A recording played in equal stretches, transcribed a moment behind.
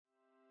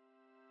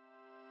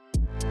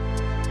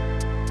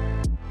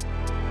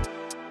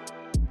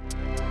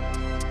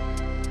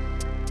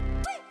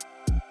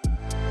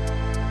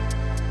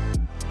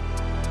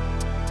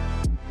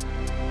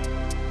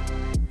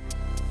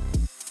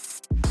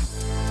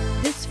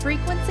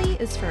frequency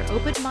is for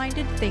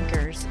open-minded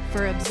thinkers,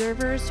 for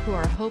observers who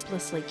are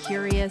hopelessly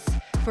curious,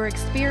 for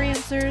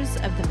experiencers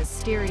of the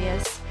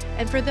mysterious,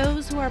 and for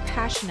those who are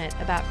passionate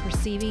about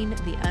perceiving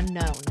the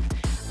unknown.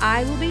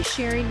 I will be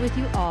sharing with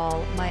you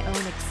all my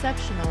own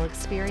exceptional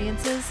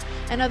experiences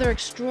and other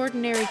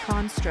extraordinary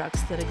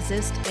constructs that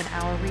exist in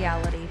our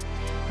reality.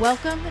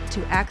 Welcome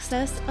to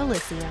Access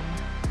Elysium.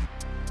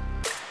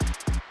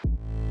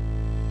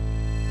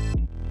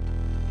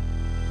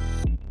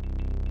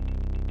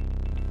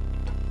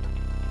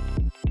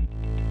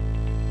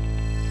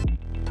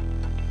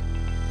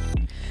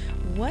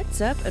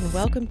 What's up, and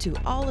welcome to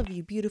all of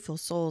you beautiful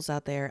souls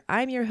out there.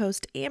 I'm your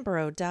host, Amber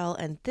Odell,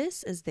 and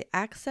this is the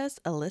Access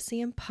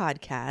Elysium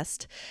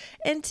podcast.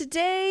 And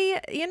today,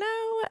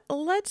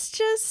 let's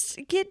just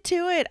get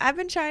to it. I've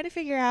been trying to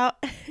figure out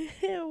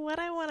what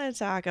I want to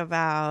talk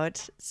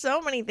about.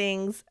 So many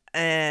things,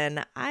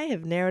 and I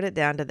have narrowed it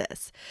down to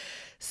this.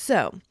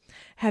 So,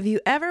 have you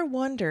ever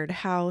wondered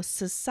how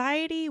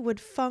society would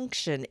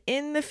function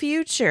in the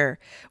future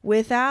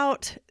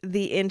without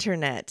the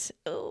internet?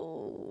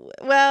 Oh,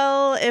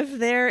 well, if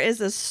there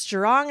is a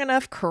strong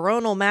enough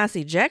coronal mass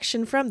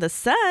ejection from the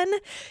sun,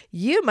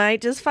 you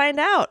might just find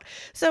out.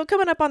 So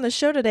coming up on the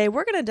show today,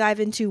 we're going to dive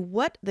into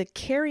what the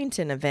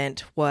Carrington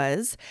Event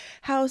was,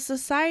 how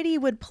society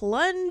would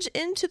plunge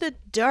into the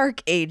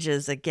dark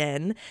ages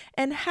again,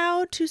 and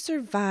how to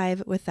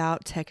survive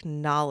without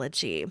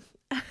technology.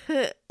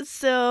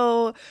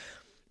 So,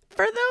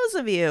 for those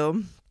of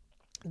you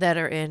that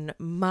are in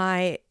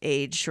my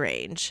age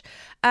range,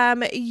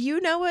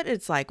 you know what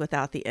it's like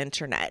without the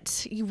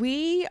internet.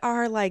 We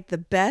are like the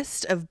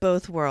best of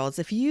both worlds.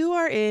 If you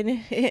are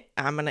in,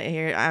 I'm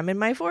in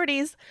my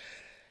 40s.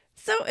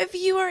 So if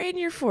you are in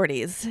your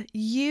 40s,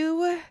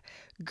 you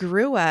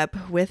grew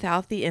up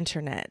without the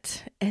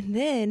internet, and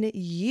then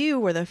you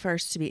were the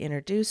first to be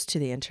introduced to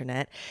the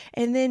internet,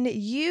 and then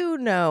you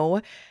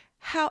know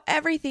how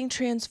everything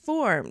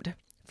transformed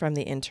from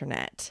the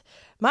internet.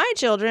 My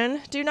children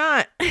do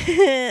not.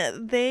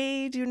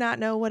 They do not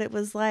know what it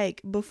was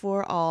like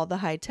before all the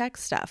high-tech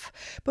stuff,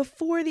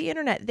 before the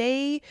internet.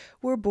 They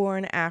were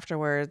born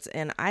afterwards,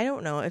 and I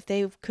don't know if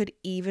they could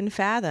even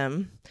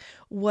fathom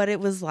what it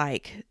was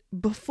like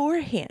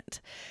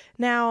beforehand.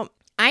 Now,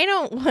 I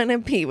don't want to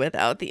be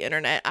without the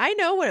internet. I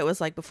know what it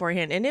was like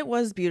beforehand, and it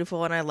was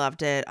beautiful, and I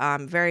loved it.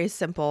 Very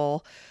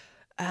simple,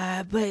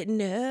 but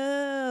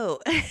no.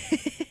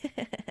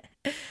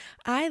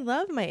 I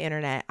love my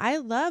internet. I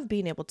love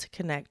being able to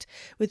connect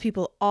with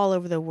people all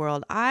over the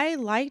world. I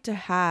like to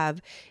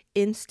have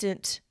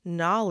instant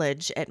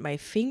knowledge at my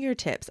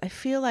fingertips. I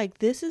feel like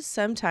this is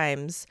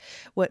sometimes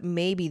what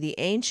maybe the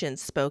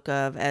ancients spoke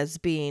of as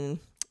being,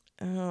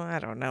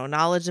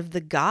 knowledge of the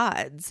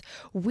gods.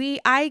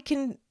 I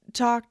can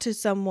talk to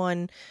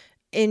someone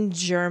in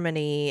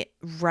Germany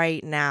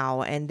right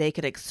now, and they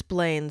could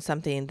explain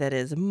something that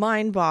is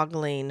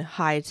mind-boggling,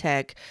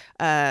 high-tech,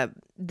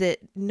 that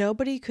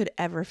nobody could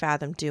ever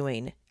fathom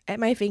doing at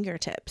my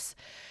fingertips.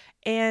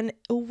 And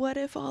what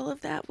if all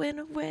of that went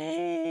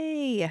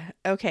away?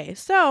 Okay,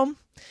 so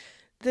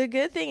the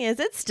good thing is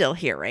it's still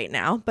here right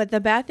now, but the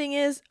bad thing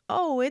is,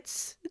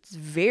 it's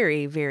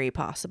very, very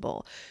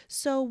possible.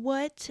 So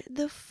what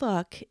the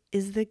fuck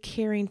is the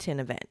Carrington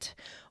Event?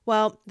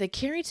 Well, the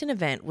Carrington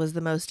Event was the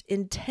most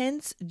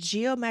intense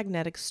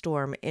geomagnetic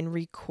storm in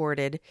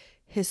recorded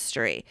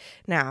history.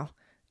 Now,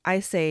 I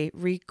say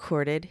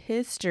recorded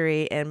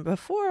history, and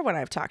before when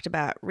I've talked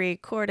about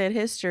recorded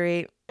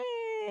history,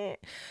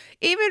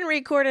 even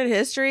recorded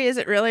history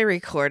isn't really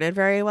recorded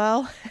very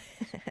well.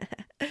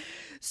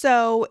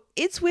 So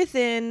it's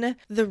within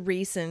the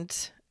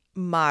recent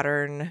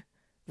modern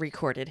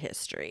recorded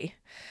history.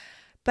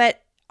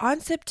 But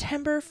on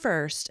September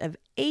 1st of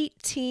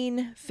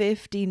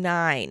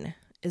 1859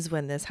 is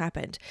when this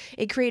happened.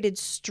 It created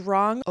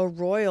strong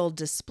auroral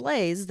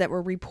displays that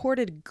were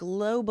reported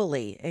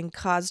globally and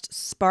caused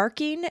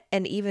sparking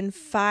and even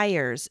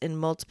fires in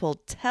multiple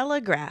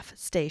telegraph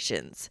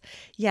stations.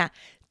 Yeah,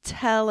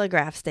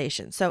 telegraph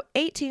stations. So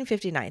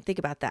 1859, think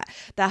about that.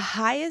 The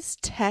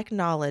highest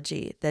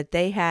technology that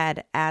they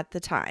had at the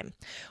time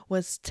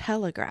was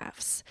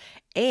telegraphs.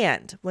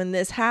 And when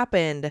this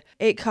happened,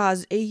 it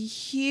caused a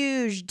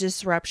huge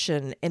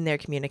disruption in their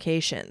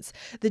communications.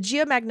 The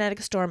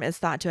geomagnetic storm is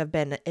thought to have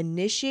been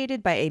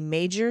initiated by a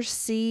major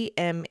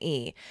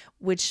CME,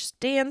 which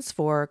stands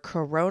for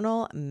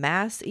coronal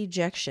mass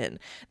ejection,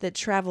 that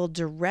traveled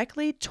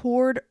directly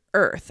toward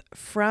Earth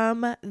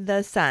from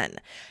the sun.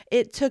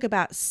 It took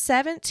about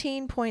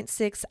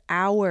 17.6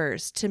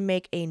 hours to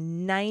make a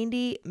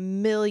 90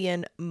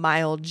 million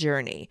mile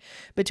journey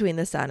between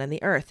the sun and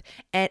the Earth,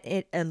 and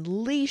it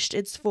unleashed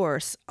its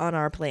force on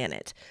our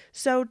planet.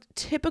 So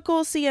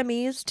typical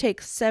CMEs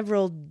take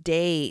several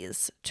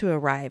days to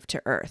arrive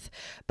to Earth,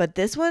 but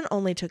this one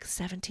only took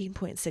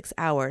 17.6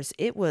 hours.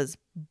 It was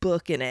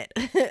booking it.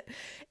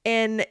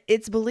 And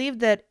it's believed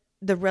that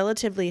The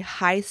relatively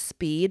high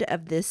speed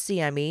of this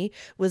CME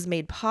was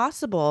made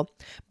possible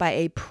by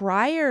a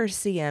prior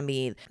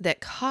CME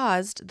that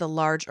caused the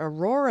large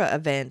aurora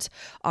event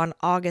on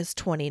August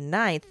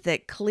 29th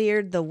that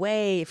cleared the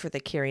way for the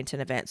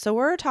Carrington event. So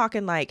we're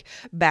talking like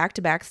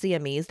back-to-back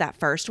CMEs. That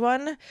first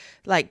one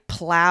like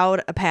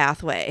plowed a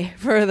pathway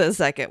for the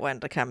second one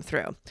to come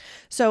through.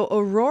 So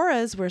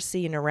auroras were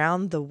seen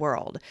around the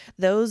world,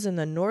 those in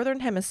the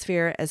northern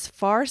hemisphere as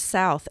far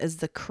south as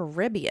the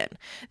Caribbean.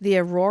 The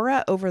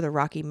aurora over the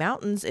Rocky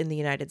Mountains in the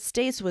United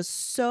States was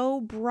so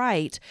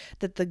bright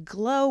that the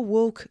glow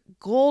woke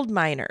gold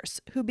miners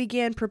who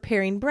began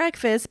preparing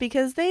breakfast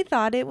because they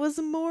thought it was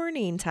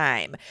morning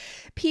time.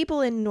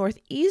 People in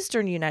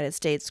northeastern United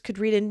States could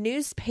read a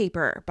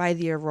newspaper by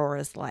the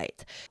aurora's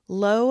light.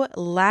 Low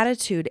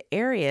latitude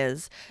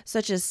areas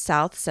such as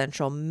south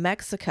central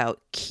Mexico,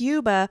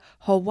 Cuba,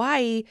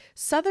 Hawaii,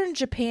 southern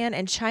Japan,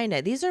 and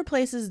China, these are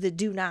places that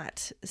do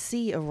not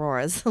see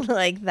auroras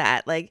like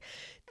that. Like,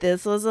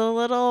 this was a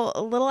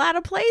little out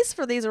of place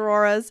for these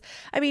auroras.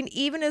 I mean,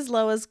 even as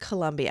low as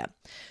Colombia.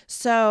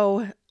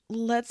 So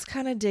let's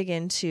kind of dig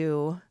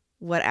into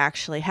what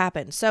actually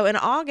happened. So in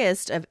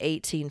August of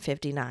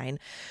 1859,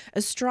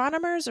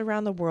 astronomers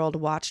around the world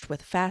watched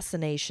with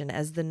fascination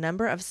as the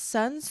number of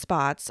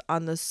sunspots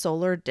on the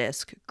solar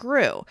disk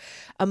grew.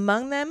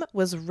 Among them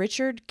was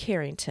Richard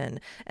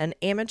Carrington, an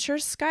amateur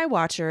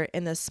skywatcher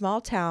in the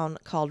small town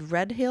called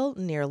Redhill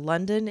near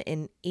London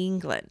in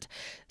England.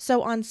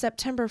 So on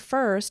September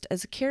 1st,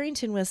 as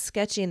Carrington was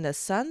sketching the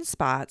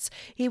sunspots,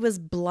 he was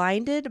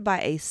blinded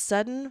by a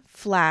sudden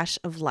flash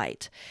of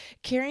light.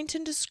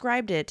 Carrington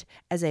described it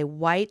as a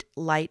white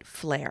light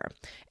flare,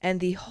 and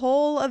the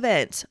whole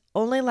event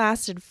only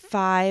lasted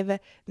 5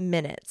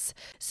 minutes.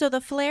 So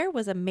the flare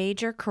was a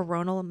major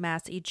coronal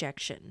mass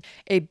ejection,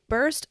 a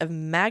burst of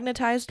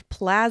magnetized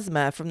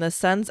plasma from the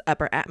sun's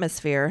upper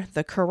atmosphere,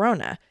 the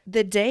corona.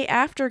 The day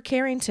after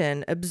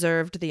Carrington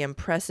observed the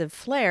impressive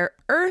flare,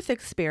 Earth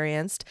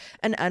experienced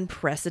an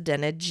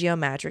unprecedented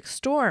geometric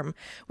storm,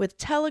 with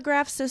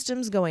telegraph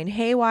systems going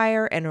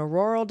haywire and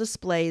auroral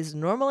displays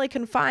normally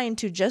confined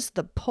to just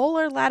the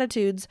polar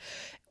latitudes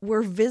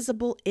were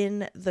visible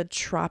in the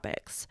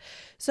tropics.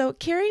 So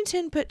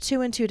Carrington put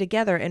 2 and 2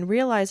 together and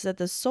realized that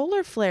the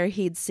solar flare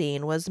he'd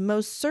seen was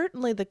most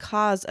certainly the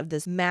cause of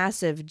this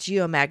massive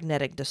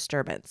geomagnetic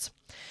disturbance.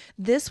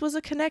 This was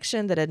a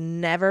connection that had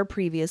never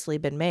previously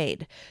been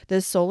made. The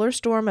solar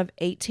storm of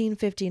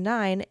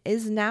 1859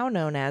 is now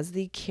known as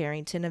the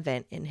Carrington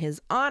Event in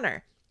his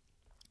honor.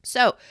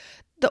 So,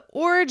 the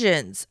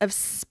origins of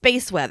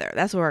space weather,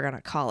 that's what we're going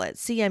to call it.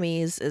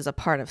 CMEs is a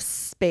part of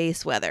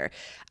space weather.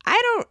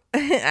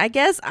 I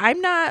guess I'm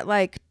not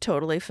like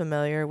totally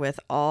familiar with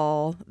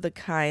all the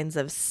kinds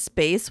of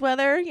space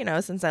weather,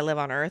 since I live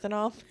on Earth and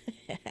all.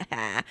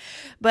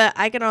 But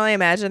I can only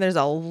imagine there's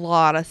a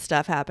lot of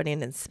stuff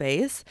happening in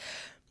space.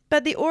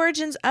 But the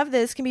origins of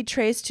this can be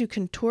traced to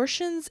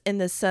contortions in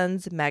the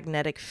sun's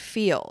magnetic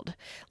field,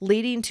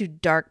 leading to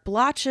dark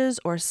blotches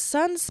or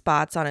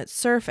sunspots on its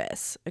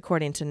surface,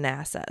 according to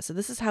NASA. So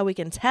this is how we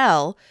can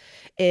tell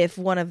if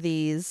one of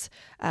these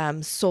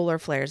solar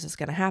flares is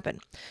going to happen.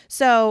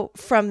 So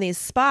from these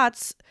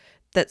spots,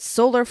 that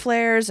solar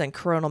flares and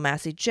coronal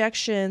mass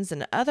ejections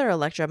and other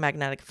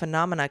electromagnetic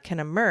phenomena can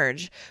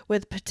emerge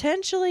with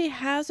potentially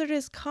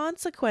hazardous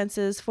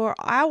consequences for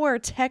our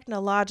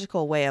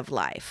technological way of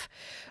life,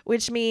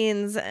 which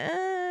means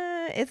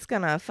it's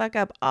gonna fuck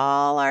up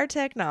all our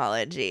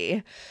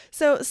technology.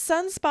 So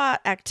sunspot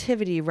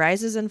activity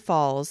rises and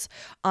falls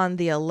on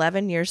the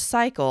 11-year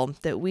cycle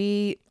that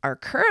we are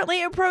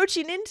currently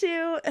approaching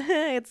into.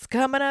 It's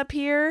coming up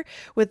here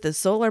with the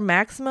solar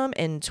maximum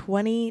in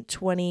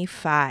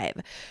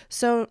 2025.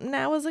 So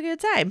now is a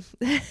good time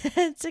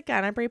to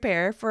kind of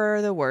prepare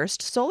for the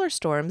worst solar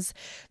storms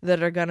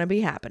that are going to be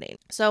happening.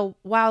 So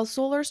while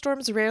solar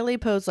storms rarely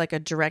pose like a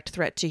direct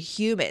threat to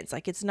humans,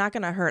 like it's not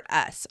going to hurt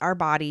us, our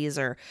bodies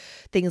or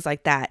things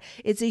like that,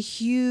 it's a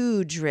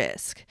huge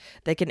risk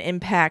that can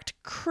impact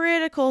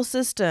critical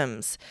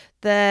systems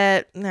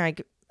that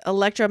like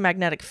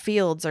electromagnetic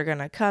fields are going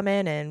to come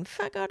in and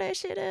fuck all that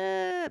shit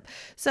up.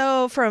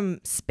 So from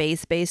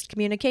space-based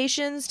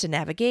communications to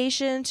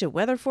navigation to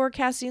weather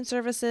forecasting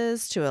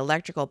services to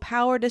electrical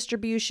power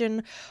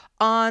distribution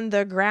on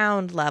the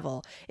ground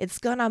level, it's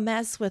going to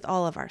mess with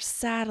all of our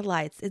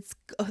satellites.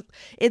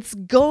 It's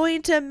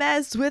going to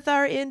mess with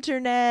our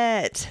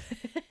internet.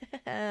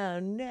 Oh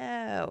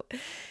no.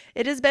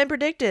 It has been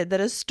predicted that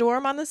a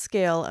storm on the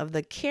scale of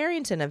the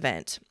Carrington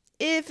Event,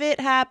 if it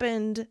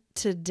happened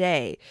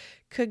today,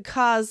 could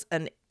cause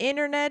an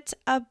internet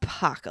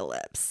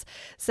apocalypse,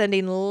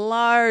 sending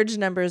large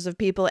numbers of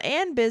people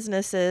and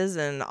businesses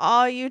and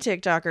all you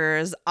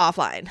TikTokers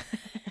offline.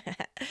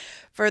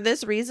 For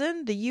this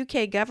reason, the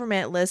UK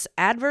government lists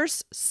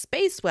adverse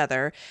space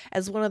weather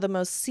as one of the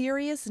most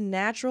serious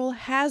natural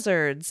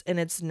hazards in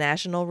its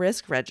national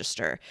risk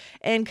register,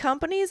 and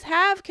companies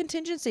have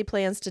contingency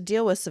plans to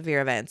deal with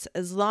severe events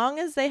as long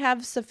as they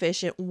have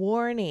sufficient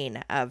warning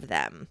of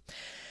them.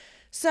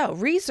 So,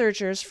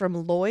 researchers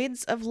from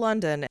Lloyd's of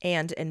London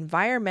and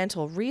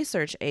Environmental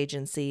Research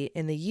Agency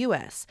in the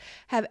US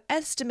have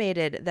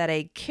estimated that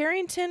a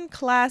Carrington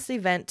class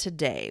event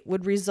today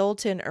would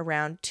result in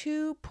around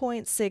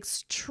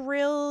 $2.6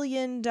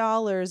 trillion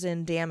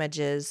in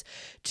damages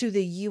to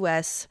the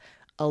US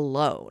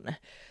alone.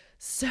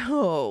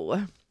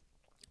 So,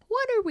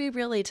 what are we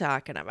really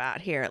talking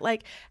about here?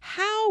 Like,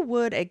 how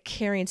would a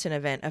Carrington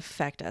event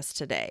affect us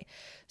today?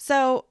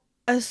 So,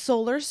 a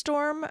solar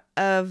storm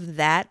of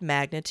that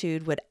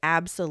magnitude would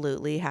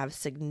absolutely have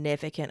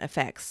significant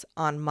effects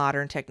on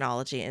modern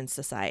technology and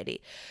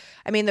society.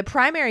 I mean, the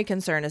primary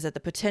concern is that the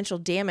potential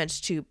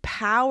damage to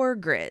power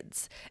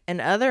grids and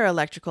other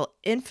electrical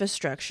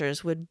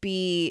infrastructures would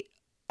be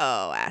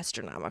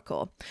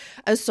astronomical.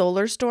 A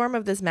solar storm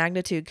of this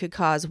magnitude could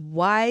cause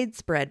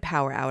widespread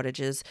power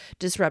outages,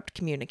 disrupt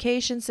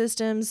communication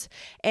systems,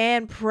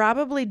 and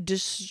probably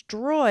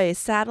destroy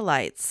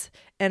satellites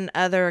and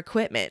other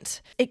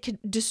equipment. It could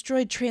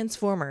destroy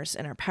transformers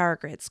in our power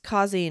grids,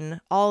 causing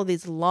all of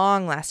these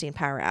long-lasting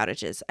power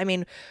outages. I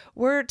mean,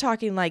 we're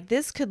talking like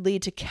this could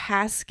lead to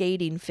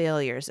cascading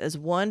failures, as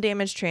one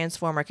damaged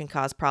transformer can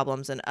cause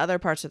problems in other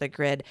parts of the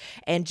grid,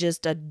 and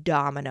just a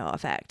domino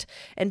effect.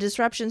 And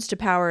disruptions to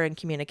power and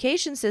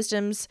communication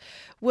systems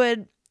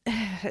would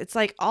it's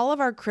like all of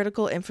our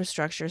critical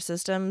infrastructure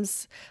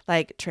systems,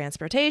 like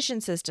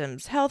transportation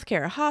systems,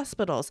 healthcare,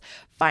 hospitals,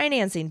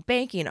 financing,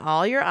 banking,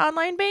 all your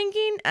online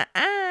banking,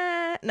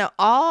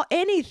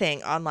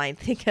 anything online.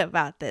 Think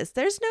about this.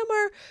 There's no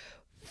more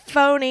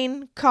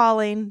phoning,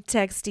 calling,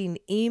 texting,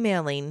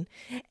 emailing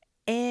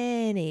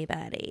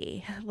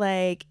anybody.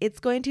 Like,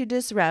 it's going to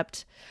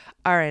disrupt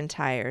our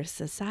entire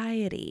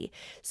society.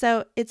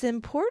 So it's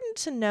important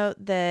to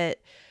note that,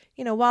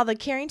 while the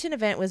Carrington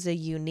event was a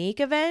unique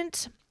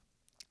event,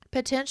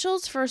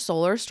 potentials for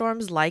solar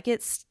storms like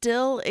it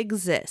still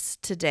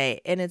exist today,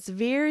 and it's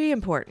very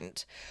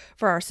important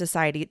for our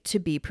society to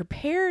be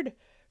prepared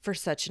for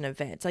such an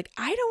event. Like,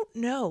 I don't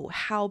know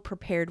how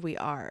prepared we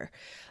are.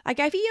 Like,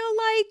 I feel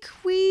like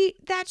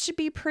that should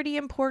be pretty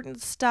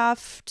important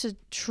stuff to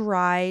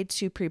try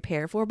to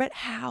prepare for, but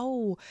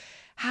how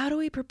do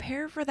we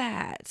prepare for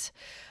that?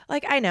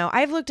 Like, I know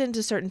I've looked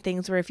into certain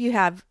things where if you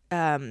have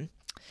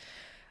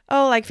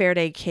like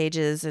Faraday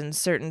cages and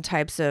certain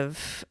types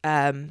of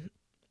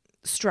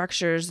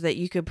structures that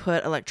you could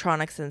put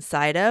electronics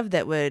inside of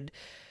that would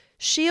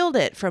shield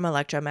it from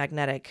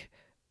electromagnetic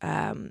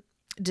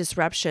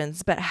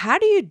disruptions. But how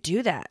do you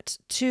do that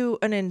to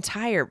an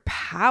entire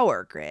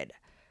power grid?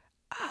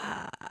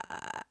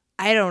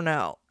 I don't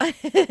know.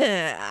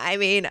 I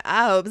mean,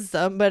 I hope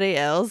somebody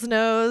else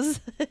knows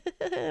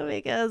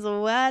because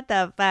what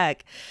the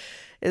fuck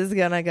is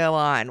going to go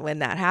on when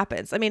that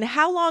happens? I mean,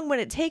 how long would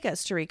it take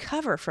us to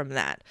recover from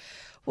that?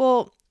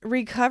 Well,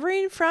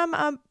 recovering from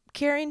a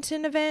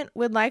Carrington event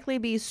would likely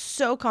be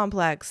so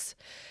complex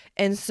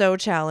and so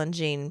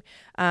challenging.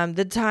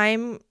 The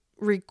time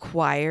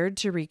required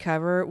to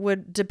recover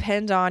would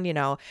depend on,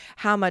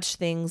 how much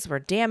things were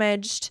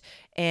damaged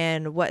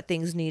and what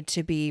things need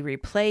to be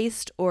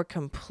replaced or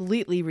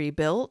completely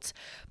rebuilt.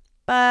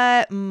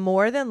 But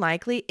more than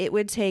likely, it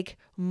would take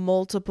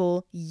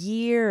multiple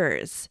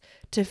years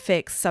to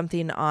fix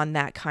something on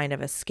that kind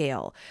of a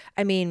scale.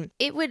 I mean,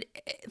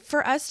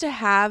 for us to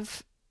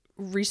have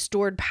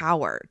restored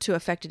power to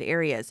affected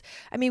areas,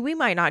 I mean, we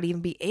might not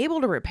even be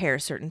able to repair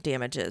certain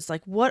damages.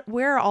 Like,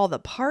 where are all the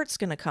parts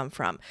going to come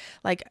from?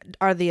 Like,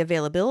 are the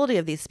availability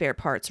of these spare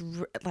parts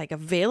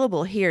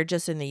available here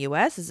just in the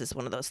US? Is this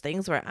one of those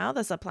things where,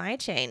 the supply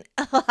chain,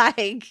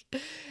 like,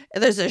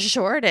 there's a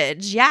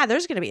shortage? Yeah,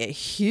 there's going to be a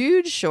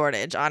huge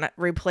shortage on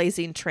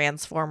replacing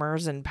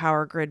transformers and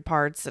power grid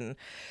parts, and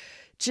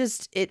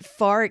just it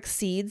far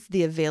exceeds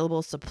the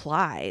available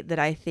supply that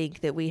I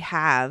think that we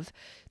have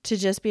to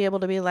just be able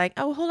to be like,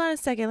 oh, hold on a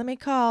second, let me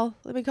call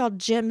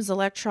Jim's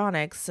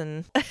Electronics.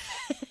 And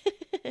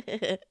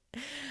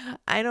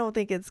I don't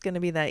think it's going to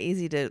be that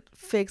easy to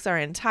fix our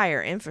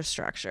entire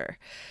infrastructure.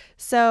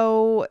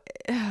 So,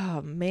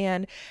 oh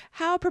man,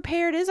 how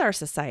prepared is our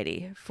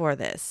society for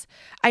this?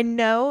 I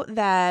know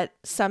that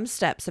some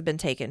steps have been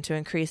taken to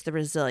increase the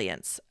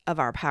resilience of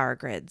our power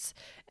grids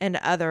and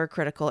other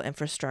critical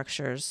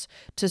infrastructures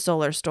to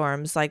solar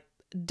storms, like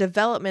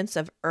developments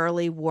of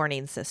early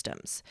warning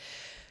systems.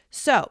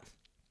 So,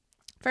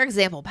 for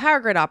example, power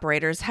grid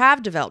operators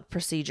have developed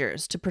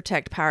procedures to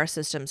protect power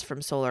systems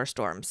from solar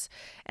storms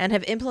and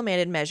have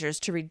implemented measures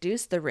to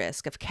reduce the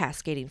risk of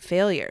cascading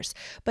failures.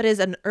 But is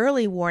an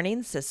early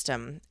warning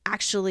system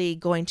actually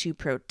going to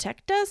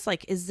protect us?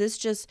 Like,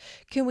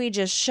 can we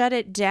just shut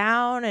it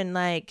down? And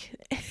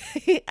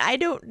I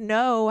don't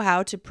know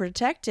how to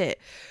protect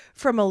it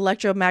from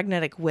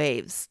electromagnetic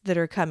waves that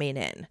are coming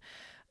in.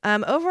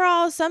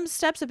 Overall, some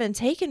steps have been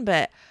taken,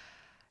 but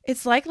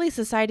it's likely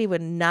society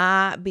would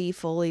not be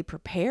fully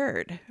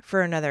prepared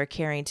for another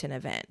Carrington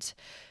event.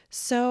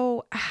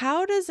 So,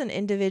 how does an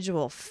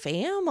individual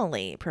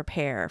family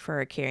prepare for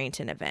a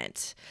Carrington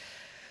event?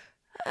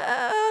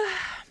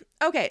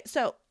 Okay,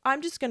 so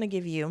I'm just going to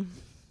give you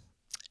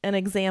an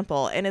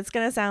example, and it's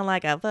going to sound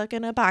like a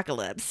fucking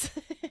apocalypse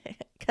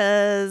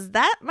because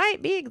that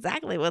might be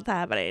exactly what's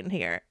happening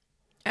here.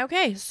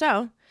 Okay,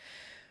 so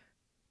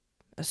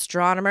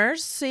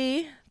astronomers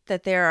see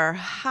that there are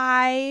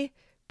high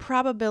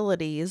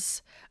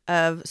probabilities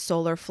of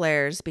solar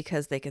flares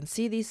because they can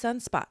see these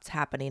sunspots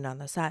happening on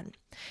the sun.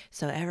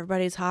 So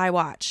everybody's high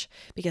watch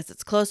because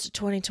it's close to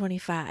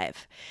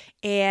 2025.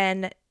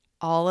 And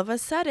all of a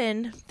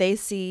sudden, they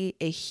see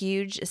a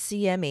huge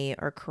CME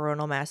or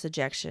coronal mass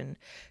ejection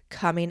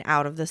coming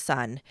out of the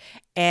sun,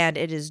 and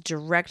it is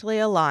directly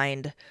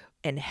aligned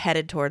and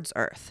headed towards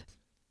Earth.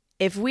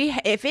 If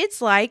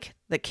it's like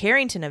the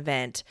Carrington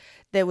Event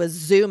that was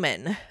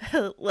zooming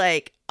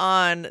like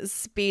on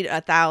speed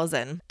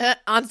 1,000,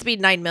 on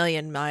speed 9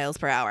 million miles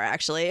per hour,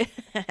 actually,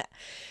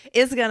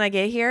 is going to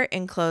get here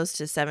in close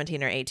to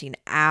 17 or 18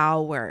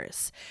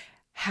 hours.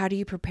 How do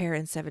you prepare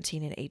in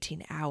 17 and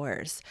 18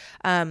 hours?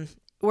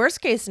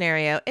 Worst case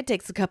scenario, it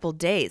takes a couple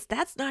days.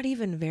 That's not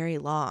even very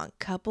long.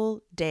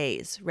 Couple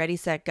days. Ready,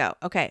 set, go.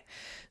 Okay.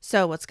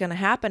 So what's going to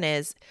happen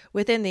is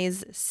within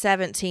these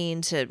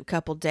 17 to a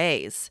couple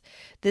days,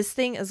 this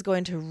thing is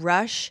going to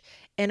rush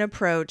and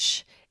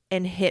approach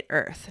and hit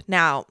Earth.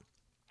 Now,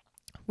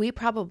 we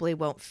probably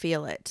won't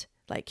feel it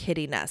like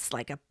hitting us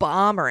like a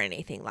bomb or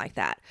anything like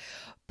that,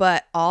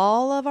 but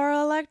all of our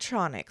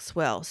electronics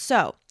will.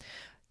 So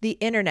the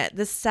internet,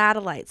 the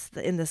satellites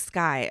in the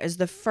sky is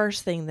the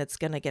first thing that's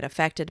going to get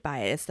affected by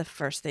it. It's the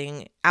first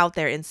thing out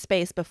there in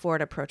space before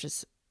it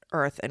approaches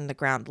Earth and the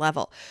ground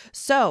level.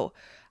 So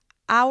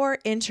our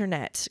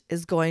internet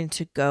is going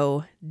to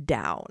go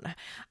down.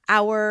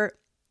 Our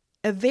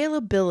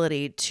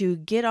availability to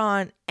get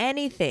on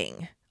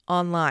anything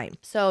online.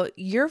 So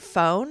your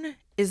phone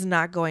is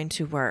not going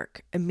to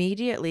work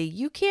immediately.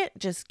 You can't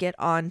just get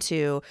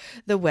onto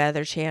the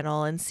Weather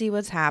Channel and see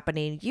what's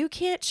happening. You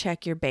can't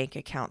check your bank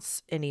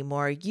accounts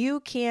anymore. You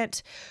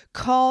can't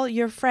call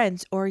your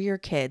friends or your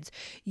kids.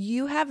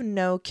 You have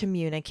no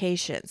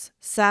communications.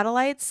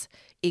 Satellites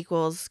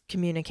equals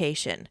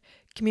communication.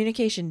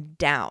 Communication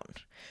down.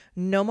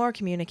 No more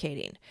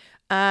communicating.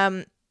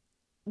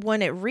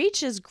 When it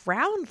reaches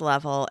ground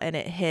level and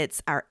it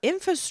hits our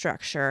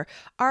infrastructure,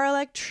 our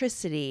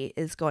electricity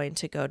is going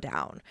to go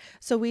down.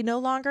 So we no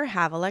longer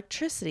have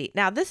electricity.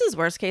 Now, this is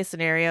worst case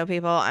scenario,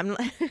 people. I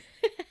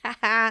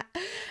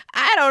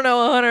don't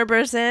know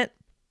 100%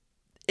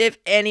 if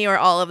any or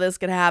all of this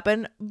could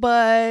happen,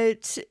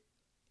 but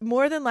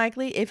more than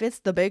likely, if it's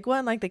the big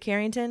one like the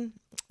Carrington,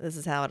 this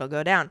is how it'll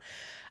go down.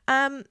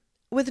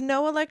 With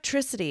no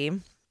electricity,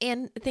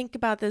 and think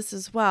about this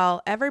as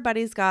well,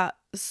 everybody's got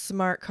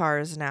smart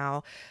cars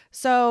now.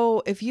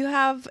 So if you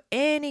have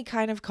any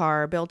kind of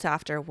car built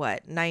after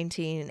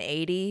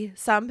 1980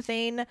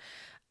 something,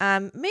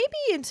 maybe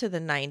into the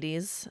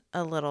 90s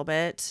a little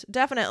bit,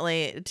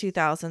 definitely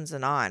 2000s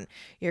and on,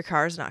 your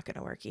car's not going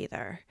to work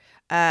either.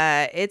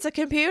 It's a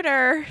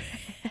computer.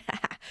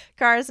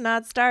 Car's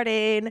not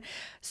starting.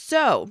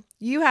 So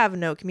you have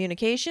no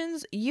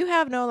communications, you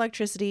have no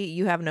electricity,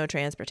 you have no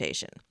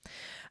transportation.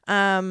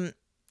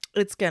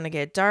 It's going to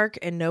get dark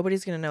and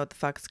nobody's going to know what the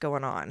fuck's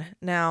going on.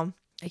 Now,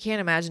 I can't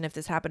imagine if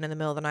this happened in the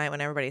middle of the night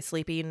when everybody's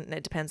sleeping.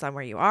 It depends on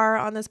where you are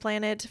on this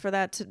planet for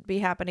that to be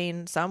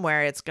happening.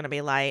 Somewhere it's going to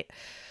be light.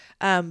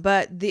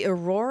 But the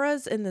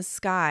auroras in the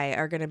sky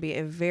are going to be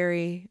a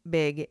very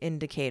big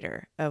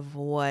indicator of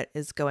what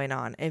is going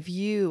on. If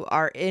you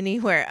are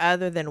anywhere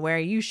other than where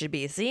you should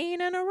be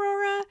seeing an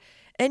aurora,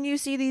 and you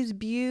see these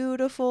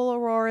beautiful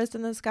auroras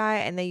in the sky,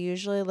 and they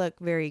usually look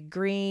very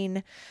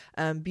green,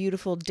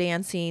 beautiful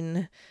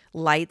dancing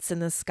lights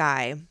in the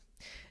sky,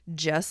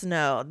 just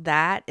know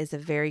that is a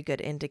very good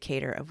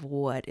indicator of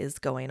what is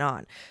going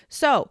on.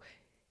 So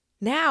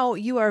now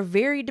you are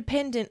very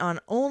dependent on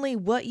only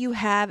what you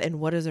have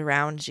and what is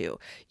around you.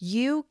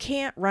 You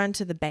can't run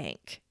to the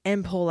bank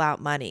and pull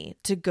out money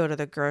to go to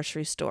the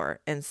grocery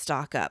store and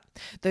stock up.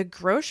 The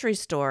grocery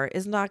store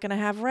is not going to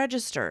have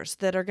registers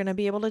that are going to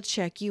be able to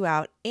check you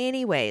out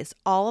anyways.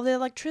 All of the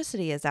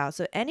electricity is out.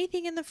 So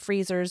anything in the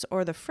freezers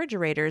or the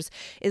refrigerators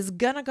is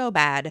going to go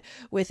bad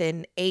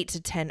within 8 to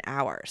 10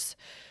 hours.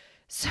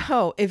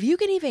 So if you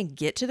can even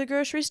get to the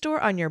grocery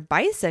store on your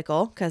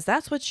bicycle, because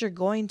that's what you're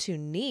going to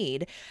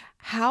need,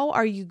 how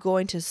are you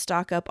going to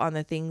stock up on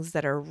the things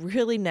that are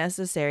really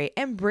necessary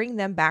and bring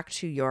them back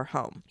to your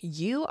home?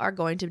 You are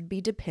going to be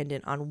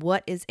dependent on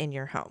what is in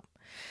your home.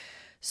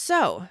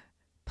 So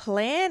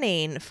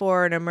planning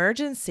for an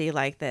emergency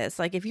like this,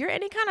 like if you're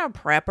any kind of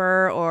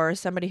prepper or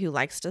somebody who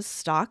likes to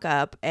stock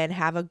up and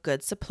have a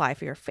good supply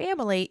for your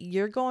family,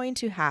 you're going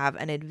to have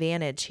an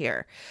advantage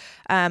here.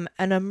 An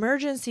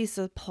emergency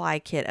supply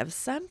kit of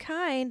some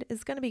kind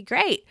is going to be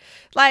great.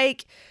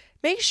 Like,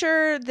 make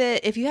sure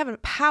that if you have a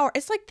power,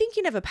 it's like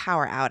thinking of a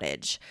power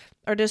outage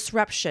or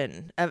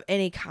disruption of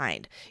any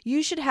kind.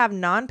 You should have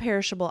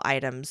non-perishable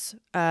items,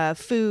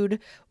 food,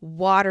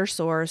 water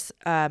source,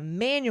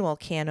 manual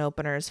can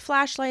openers,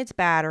 flashlights,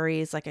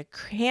 batteries, like a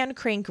hand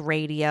crank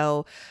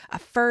radio, a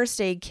first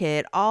aid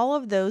kit, all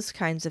of those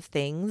kinds of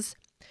things.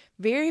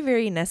 Very,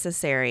 very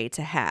necessary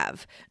to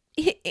have.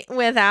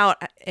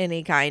 without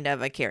any kind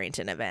of a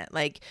Carrington event.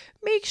 Like,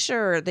 make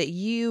sure that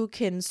you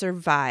can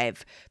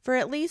survive for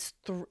at least,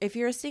 if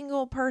you're a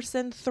single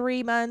person,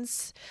 3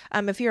 months.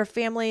 If you're a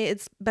family,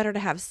 it's better to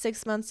have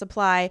 6 months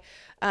supply.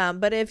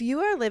 But if you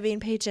are living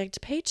paycheck to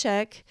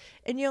paycheck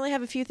and you only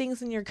have a few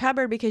things in your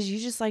cupboard because you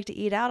just like to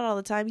eat out all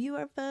the time, you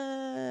are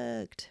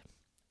fucked.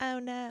 Oh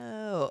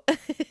no.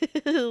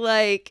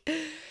 Like,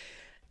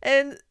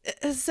 and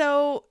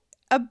so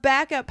a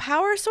backup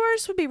power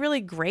source would be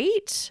really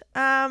great.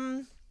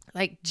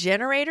 Like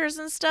generators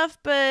and stuff,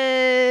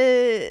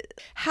 but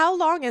how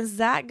long is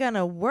that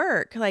gonna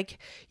work? Like,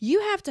 you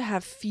have to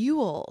have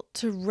fuel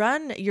to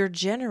run your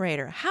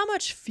generator. How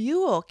much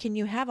fuel can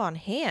you have on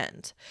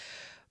hand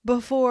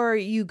before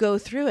you go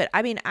through it?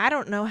 I mean, I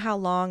don't know how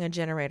long a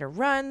generator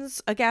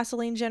runs, a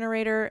gasoline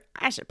generator.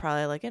 I should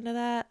probably look into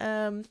that.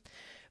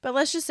 But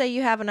let's just say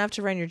you have enough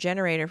to run your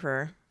generator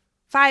for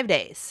 5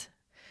 days.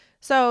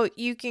 So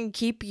you can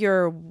keep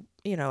your,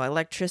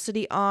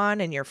 electricity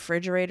on and your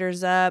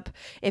refrigerator's up.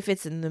 If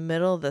it's in the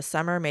middle of the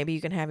summer, maybe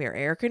you can have your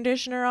air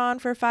conditioner on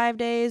for 5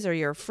 days, or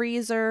your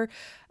freezer.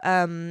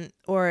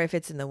 Or if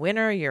it's in the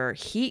winter, your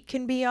heat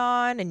can be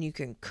on and you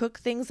can cook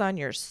things on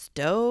your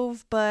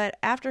stove. But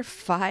after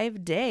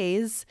 5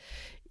 days,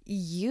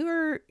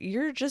 you're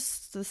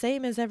just the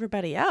same as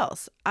everybody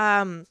else.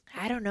 I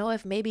don't know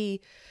if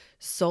maybe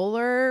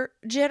solar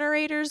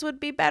generators would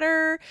be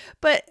better,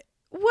 but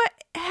what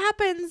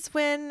happens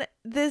when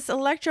this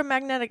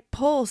electromagnetic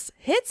pulse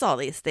hits all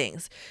these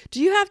things? Do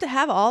you have to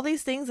have all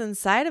these things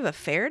inside of a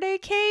Faraday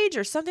cage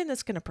or something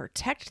that's going to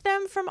protect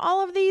them from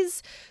all of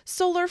these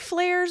solar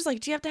flares? Like,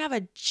 do you have to have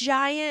a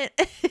giant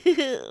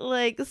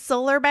like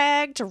solar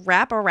bag to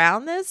wrap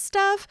around this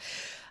stuff?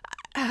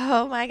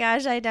 Oh my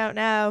gosh, I don't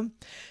know.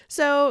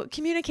 So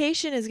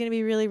communication is going to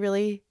be really,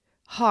 really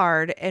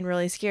hard and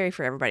really scary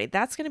for everybody.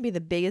 That's going to be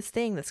the biggest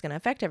thing that's going to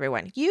affect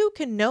everyone. You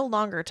can no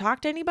longer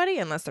talk to anybody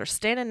unless they're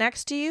standing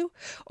next to you,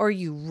 or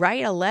you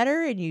write a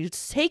letter and you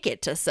take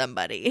it to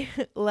somebody.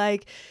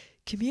 Like,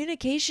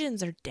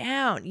 communications are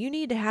down. You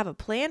need to have a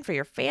plan for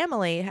your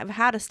family of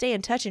how to stay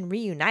in touch and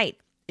reunite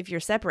if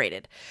you're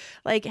separated.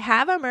 Like,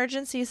 have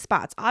emergency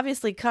spots.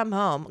 Obviously, come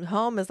home.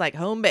 Home is like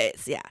home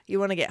base. Yeah, you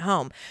want to get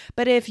home.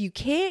 But if you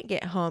can't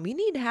get home, you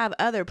need to have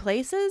other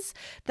places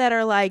that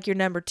are like your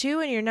number 2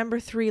 and your number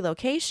 3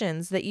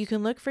 locations that you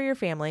can look for your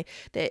family.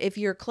 That if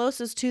you're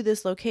closest to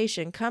this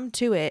location, come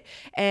to it.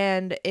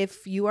 And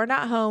if you are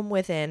not home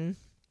within,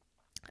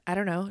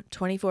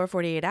 24,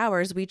 48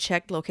 hours, we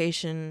check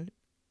location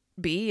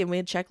B and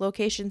we'd check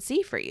location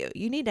C for you.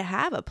 You need to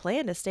have a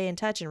plan to stay in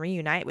touch and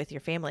reunite with your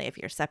family if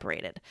you're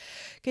separated,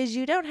 because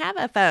you don't have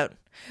a phone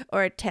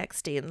or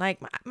texting. Like,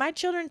 my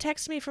children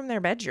text me from their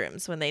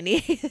bedrooms when they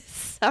need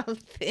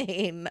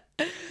something.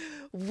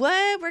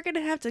 What? We're going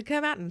to have to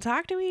come out and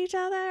talk to each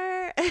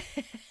other?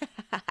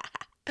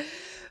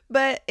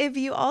 But if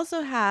you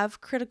also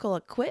have critical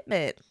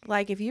equipment,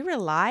 like if you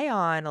rely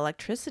on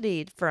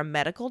electricity for a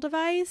medical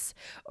device,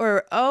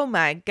 or, oh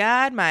my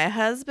God, my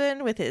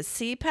husband with his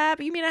CPAP,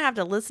 you mean I have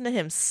to listen to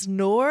him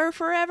snore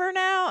forever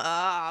now?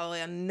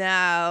 Oh,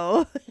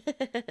 no.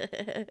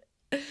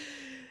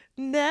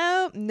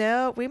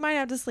 No, we might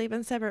have to sleep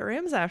in separate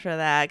rooms after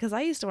that, because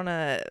I used to want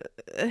to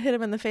hit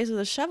him in the face with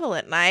a shovel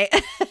at night.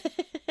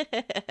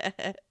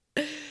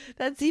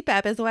 That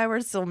CPAP is why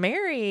we're still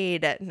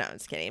married. No, I'm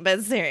just kidding.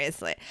 But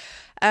seriously,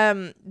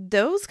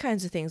 those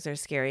kinds of things are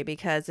scary,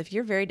 because if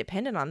you're very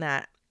dependent on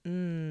that,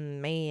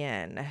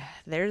 man,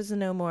 there's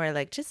no more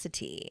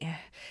electricity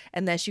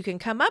unless you can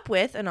come up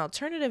with an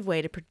alternative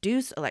way to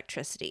produce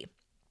electricity.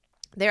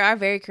 There are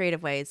very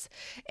creative ways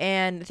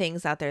and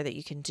things out there that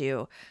you can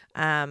do.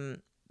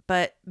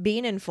 But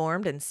being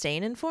informed and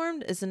staying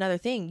informed is another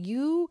thing.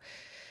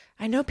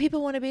 I know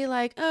people want to be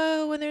like,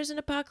 oh, when there's an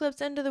apocalypse,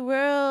 end of the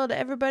world,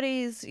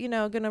 everybody's,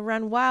 going to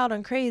run wild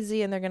and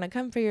crazy and they're going to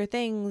come for your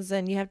things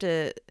and you have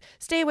to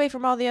stay away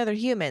from all the other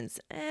humans.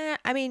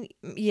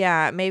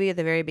 Yeah, maybe at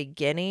the very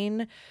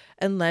beginning,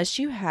 unless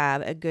you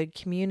have a good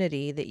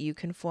community that you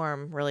can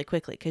form really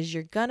quickly, because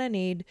you're going to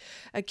need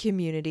a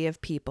community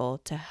of people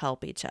to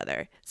help each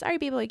other. Sorry,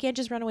 people, you can't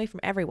just run away from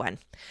everyone.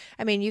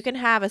 You can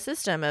have a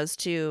system as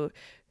to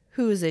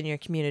who's in your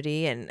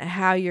community and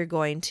how you're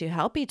going to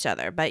help each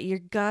other, but you're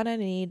gonna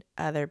need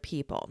other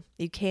people.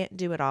 You can't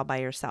do it all by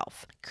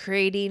yourself.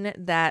 Creating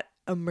that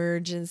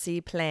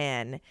emergency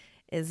plan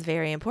is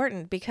very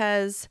important,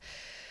 because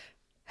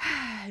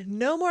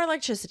no more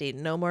electricity,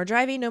 no more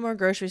driving, no more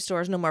grocery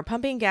stores, no more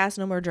pumping gas,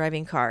 no more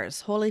driving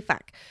cars. Holy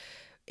fuck.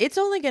 It's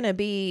only gonna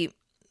be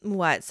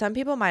some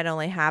people might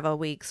only have a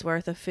week's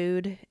worth of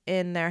food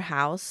in their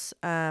house.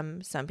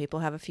 Some people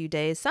have a few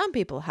days. Some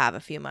people have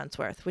a few months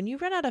worth. When you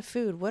run out of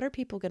food, what are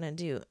people going to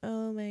do?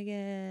 Oh my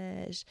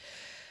gosh.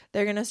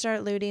 They're going to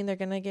start looting. They're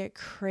going to get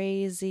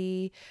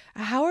crazy.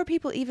 How are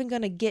people even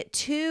going to get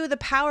to the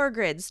power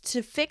grids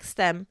to fix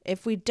them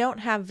if we don't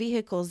have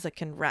vehicles that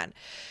can run?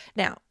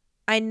 Now,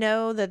 I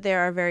know that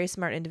there are very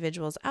smart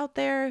individuals out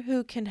there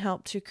who can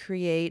help to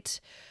create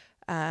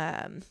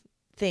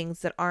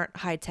things that aren't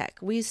high tech.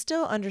 We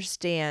still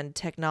understand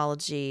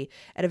technology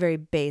at a very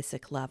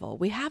basic level.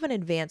 We haven't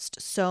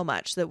advanced so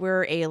much that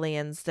we're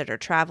aliens that are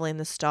traveling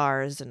the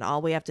stars, and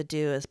all we have to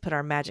do is put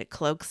our magic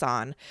cloaks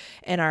on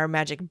and our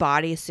magic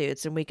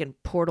bodysuits, and we can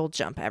portal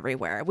jump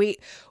everywhere.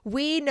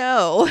 We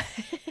know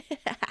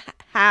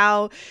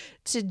how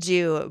to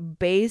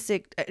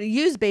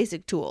use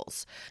basic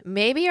tools.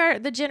 Maybe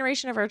the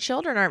generation of our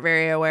children aren't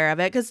very aware of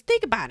it, because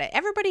think about it.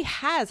 Everybody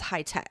has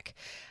high tech.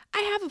 I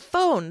have a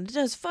phone that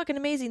does fucking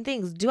amazing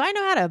things. Do I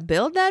know how to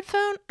build that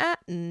phone?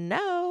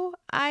 No,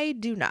 I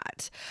do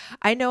not.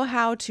 I know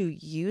how to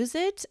use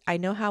it. I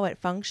know how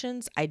it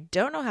functions. I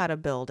don't know how to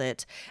build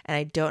it, and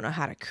I don't know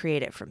how to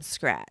create it from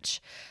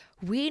scratch.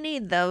 We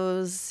need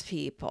those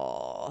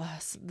people,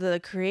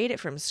 the create it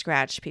from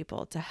scratch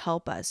people, to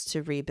help us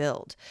to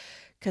rebuild.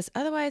 Because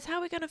otherwise, how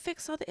are we going to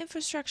fix all the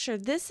infrastructure?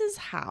 This is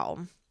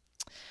how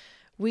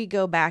we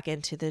go back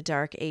into the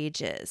dark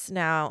ages.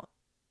 Now,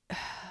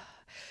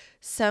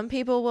 some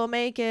people will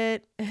make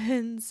it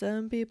and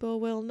some people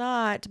will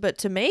not. But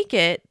to make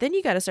it, then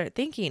you got to start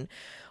thinking,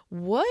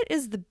 what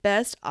is the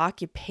best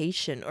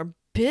occupation or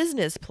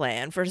business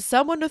plan for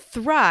someone to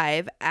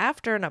thrive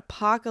after an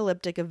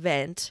apocalyptic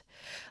event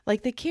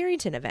like the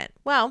Carrington Event?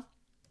 Well,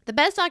 the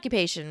best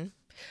occupation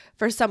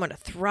for someone to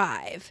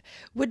thrive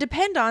would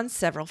depend on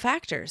several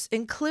factors,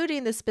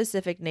 including the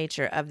specific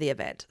nature of the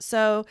event.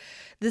 So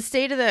the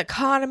state of the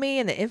economy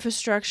and the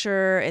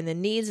infrastructure and the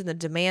needs and the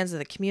demands of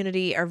the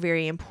community are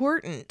very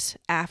important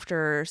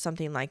after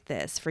something like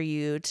this for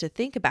you to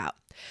think about.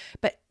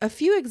 But a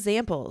few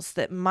examples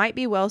that might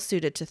be well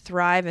suited to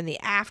thrive in the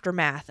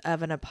aftermath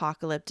of an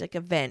apocalyptic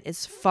event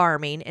is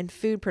farming and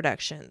food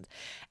production.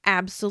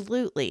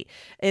 Absolutely.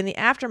 In the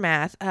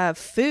aftermath,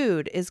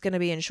 food is going to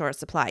be in short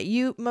supply.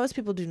 Most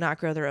people do not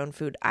grow their own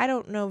food. I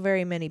don't know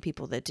very many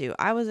people that do.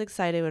 I was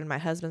excited when my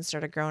husband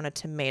started growing a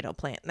tomato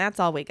plant, and that's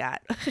all we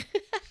got.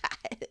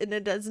 And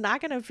it's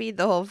not going to feed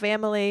the whole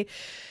family.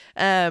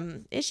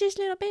 It's just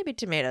little baby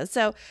tomatoes.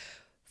 So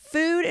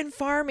food and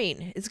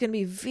farming is going to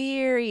be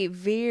very,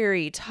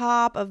 very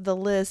top of the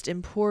list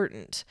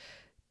important.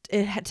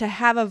 To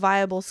have a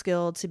viable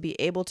skill to be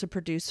able to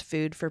produce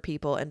food for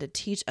people and to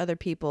teach other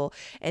people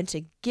and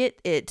to get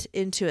it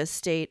into a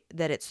state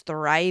that it's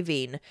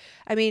thriving.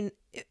 I mean,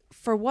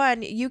 for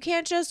one, you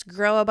can't just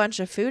grow a bunch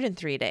of food in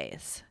 3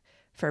 days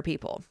for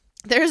people.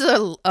 There's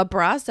a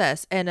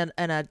process and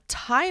a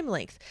time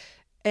length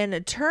and a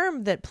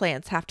term that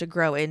plants have to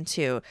grow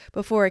into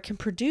before it can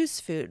produce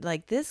food.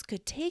 Like, this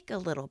could take a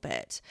little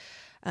bit.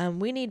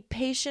 We need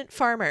patient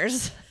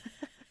farmers.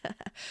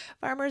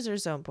 Farmers are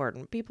so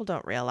important. People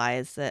don't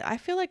realize that. I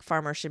feel like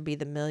farmers should be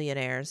the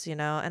millionaires,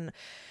 and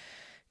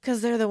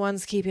because they're the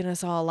ones keeping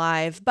us all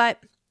alive.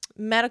 But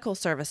medical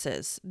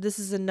services, this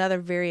is another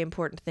very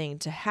important thing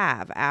to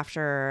have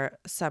after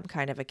some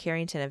kind of a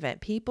Carrington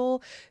event.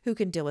 People who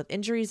can deal with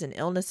injuries and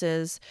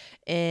illnesses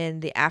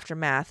in the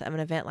aftermath of an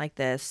event like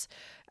this.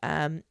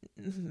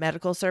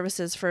 Medical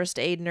services, first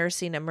aid,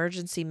 nursing,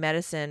 emergency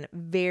medicine,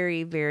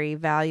 very, very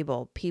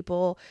valuable.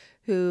 People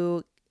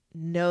who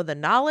know the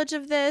knowledge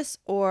of this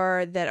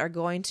or that are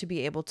going to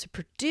be able to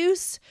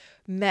produce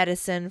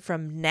medicine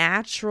from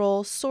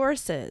natural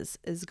sources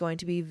is going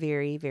to be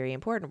very, very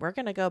important. We're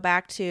going to go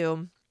back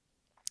to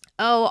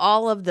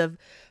all of the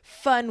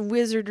fun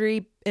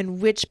wizardry and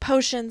witch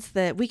potions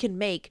that we can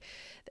make.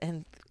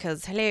 And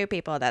because, hello,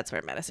 people, that's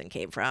where medicine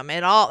came from.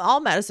 And all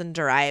medicine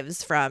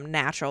derives from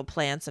natural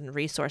plants and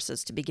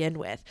resources to begin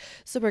with.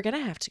 So we're going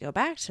to have to go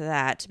back to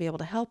that to be able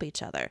to help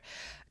each other.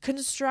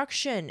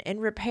 Construction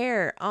and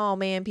repair. Oh,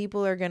 man,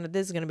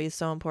 this is going to be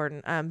so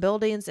important.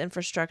 Buildings,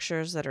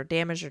 infrastructures that are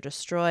damaged or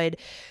destroyed.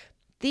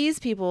 These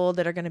people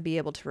that are going to be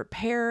able to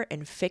repair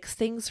and fix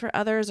things for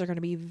others are going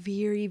to be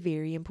very,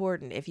 very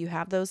important. If you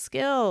have those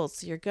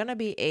skills, you're going to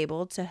be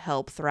able to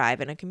help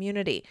thrive in a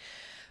community.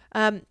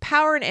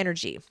 Power and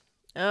energy.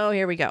 Oh,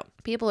 here we go.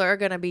 People are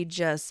going to be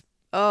just,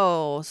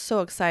 so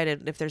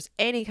excited if there's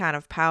any kind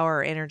of power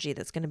or energy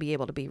that's going to be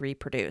able to be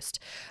reproduced.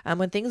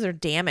 When things are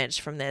damaged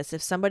from this,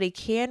 if somebody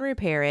can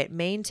repair it,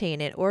 maintain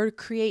it, or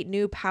create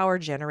new power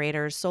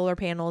generators, solar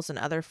panels, and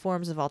other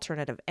forms of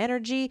alternative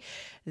energy,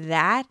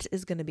 that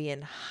is going to be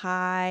in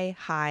high,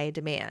 high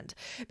demand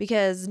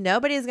because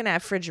nobody's going to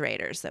have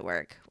refrigerators that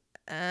work.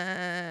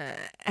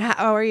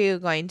 How are you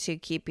going to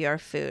keep your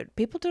food?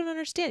 People don't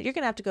understand. You're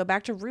going to have to go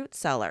back to root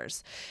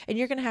cellars, and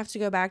you're going to have to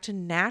go back to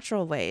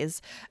natural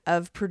ways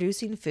of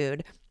producing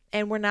food.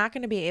 And we're not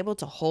going to be able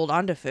to hold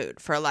on to food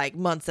for like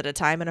months at a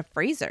time in a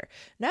freezer.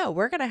 No,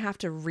 we're going to have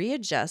to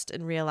readjust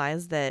and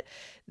realize that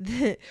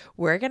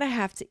we're going to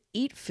have to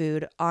eat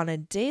food on a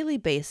daily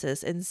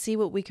basis and see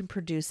what we can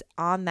produce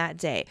on that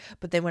day.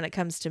 But then when it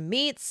comes to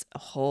meats, a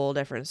whole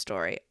different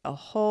story, a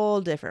whole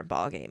different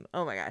ballgame.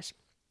 Oh my gosh.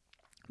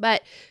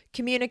 But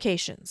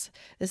communications.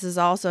 This is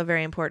also a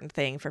very important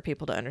thing for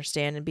people to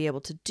understand and be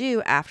able to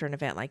do after an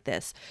event like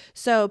this.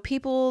 So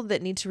people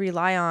that need to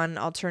rely on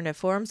alternative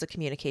forms of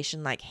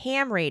communication like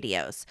ham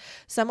radios,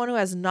 someone who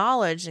has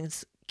knowledge and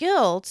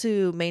skill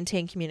to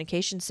maintain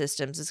communication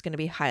systems is going to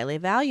be highly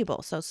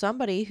valuable. So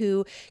somebody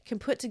who can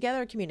put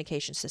together a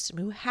communication system,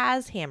 who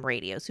has ham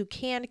radios, who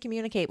can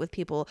communicate with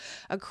people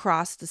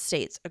across the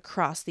states,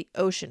 across the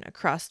ocean,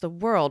 across the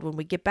world. When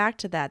we get back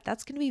to that,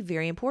 that's going to be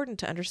very important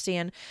to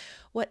understand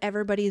what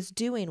everybody is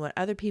doing, what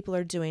other people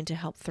are doing to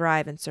help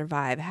thrive and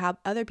survive, how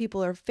other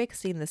people are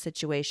fixing the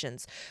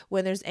situations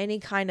when there's any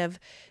kind of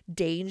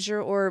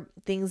danger or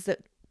things that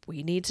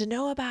we need to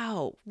know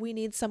about. We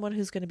need someone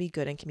who's going to be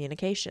good in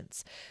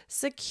communications.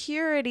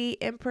 Security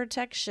and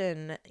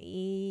protection.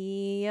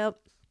 Yep.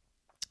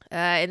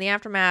 In the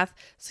aftermath,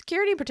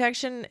 security and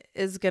protection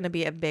is going to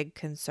be a big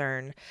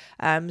concern.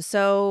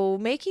 So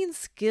making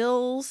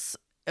skills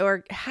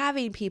or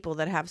having people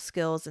that have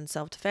skills in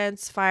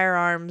self-defense,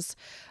 firearms,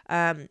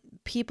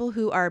 people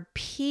who are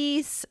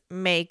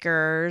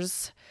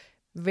peacemakers,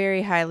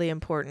 very highly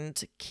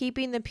important.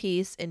 Keeping the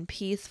peace in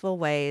peaceful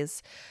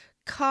ways.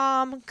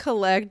 Calm,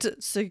 collect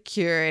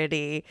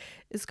security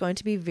is going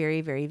to be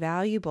very, very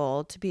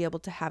valuable to be able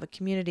to have a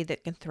community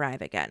that can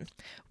thrive again.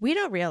 We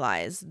don't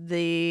realize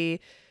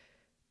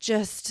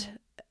just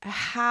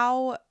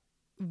how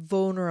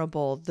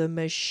vulnerable the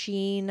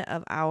machine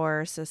of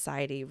our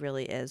society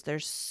really is.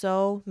 There's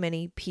so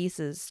many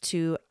pieces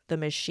to the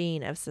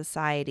machine of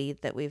society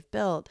that we've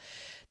built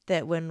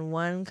that when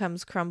one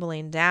comes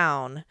crumbling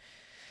down,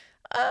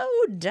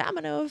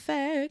 domino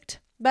effect.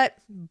 But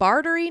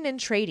bartering and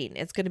trading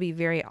is going to be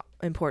very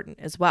important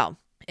as well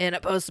in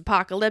a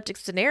post-apocalyptic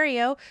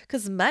scenario,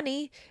 because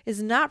money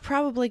is not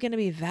probably going to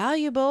be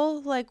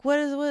valuable. Like,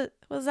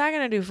 what's that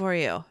going to do for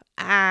you?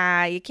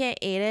 You can't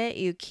eat it.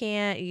 You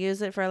can't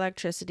use it for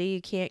electricity. You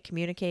can't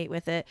communicate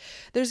with it.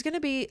 There's going to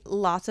be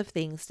lots of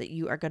things that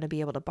you are going to be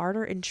able to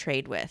barter and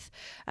trade with.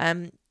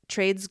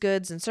 Trades,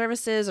 goods, and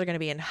services are going to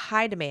be in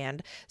high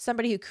demand.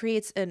 Somebody who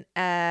creates an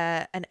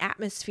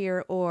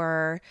atmosphere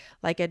or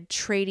like a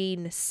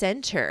trading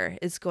center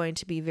is going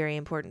to be very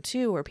important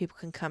too, where people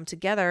can come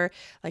together,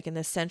 like in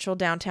the central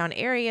downtown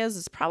areas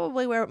is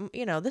probably where,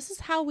 this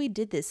is how we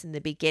did this in the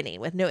beginning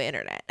with no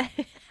internet.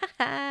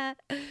 And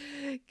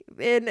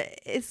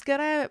it's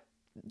going to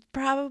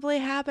probably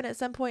happen at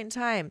some point in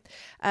time.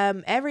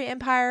 Every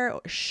empire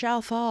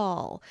shall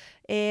fall,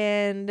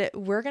 and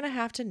we're going to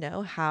have to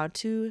know how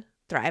to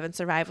thrive and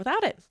survive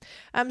without it.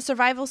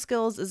 Survival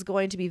skills is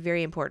going to be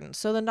very important.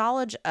 So the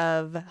knowledge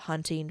of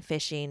hunting,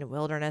 fishing,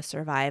 wilderness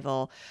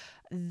survival,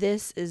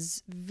 this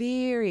is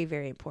very,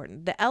 very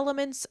important. The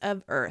elements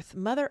of Earth.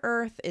 Mother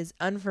Earth is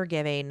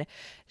unforgiving.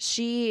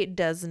 She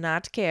does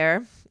not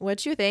care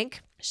what you think.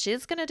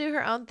 She's going to do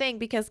her own thing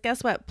because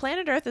guess what?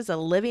 Planet Earth is a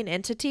living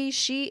entity.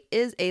 She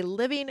is a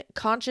living,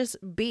 conscious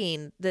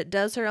being that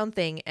does her own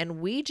thing, and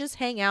we just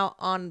hang out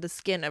on the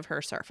skin of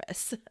her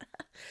surface.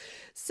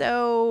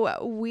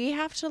 So we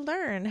have to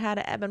learn how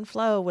to ebb and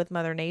flow with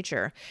Mother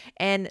Nature.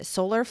 And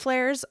solar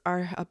flares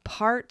are a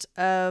part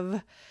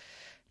of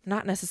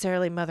not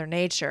necessarily Mother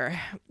Nature,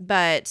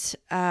 but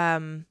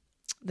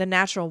the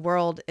natural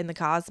world in the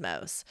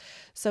cosmos.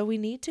 So we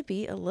need to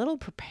be a little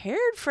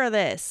prepared for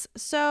this.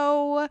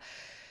 So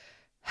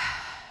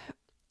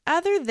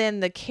other than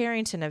the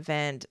Carrington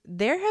event,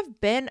 there have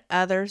been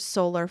other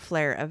solar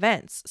flare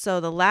events. So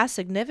the last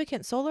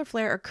significant solar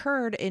flare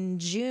occurred in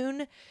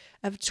June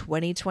of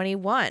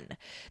 2021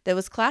 that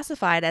was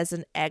classified as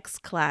an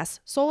X-class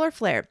solar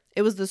flare.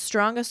 It was the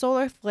strongest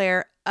solar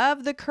flare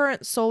of the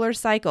current solar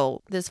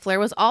cycle. This flare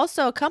was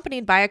also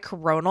accompanied by a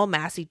coronal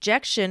mass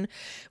ejection,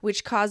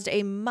 which caused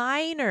a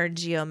minor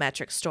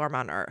geometric storm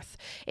on Earth.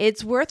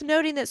 It's worth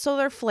noting that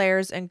solar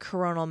flares and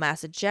coronal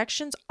mass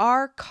ejections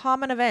are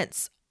common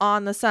events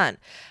on the sun.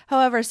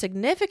 However,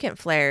 significant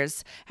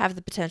flares have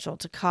the potential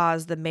to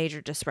cause the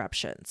major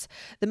disruptions.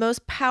 The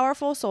most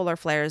powerful solar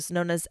flares,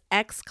 known as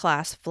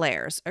X-class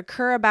flares,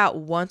 occur about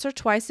once or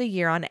twice a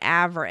year on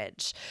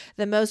average.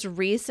 The most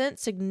recent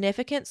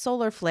significant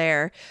solar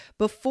flare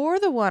before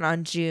the one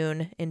on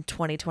June in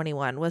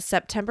 2021 was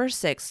September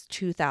 6,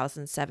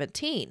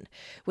 2017,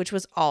 which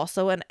was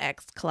also an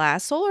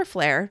X-class solar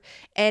flare,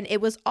 and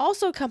it was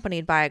also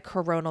accompanied by a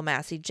coronal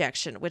mass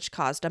ejection, which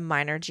caused a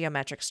minor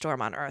geometric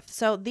storm on Earth.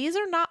 So these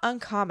are not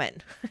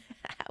uncommon.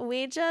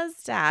 We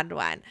just had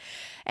one.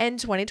 And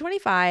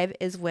 2025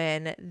 is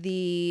when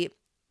the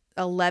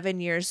 11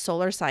 years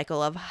solar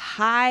cycle of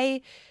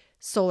high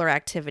solar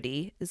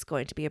activity is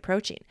going to be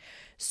approaching.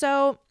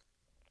 So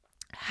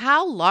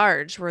how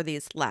large were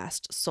these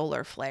last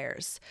solar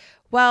flares?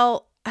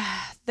 Well,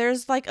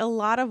 there's like a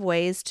lot of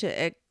ways to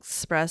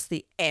express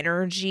the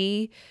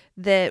energy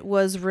that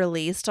was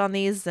released on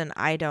these, and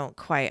I don't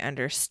quite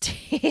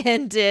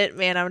understand it.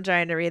 Man, I'm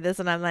trying to read this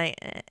and I'm like,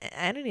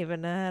 I don't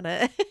even know how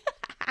to.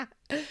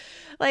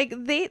 Like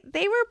they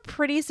were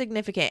pretty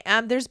significant.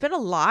 There's been a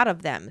lot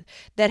of them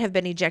that have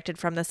been ejected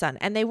from the sun,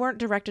 and they weren't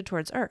directed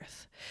towards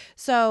Earth.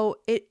 So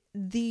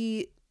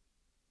the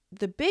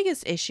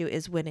biggest issue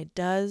is when it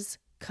does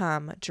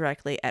come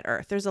directly at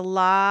Earth. There's a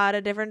lot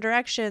of different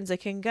directions it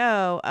can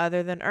go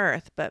other than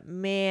Earth, but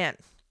man,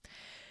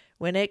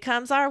 when it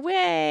comes our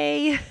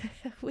way,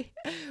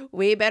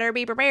 we better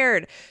be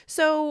prepared.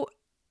 So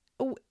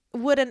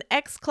would an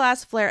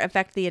X-class flare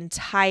affect the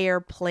entire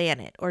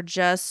planet or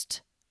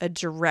just a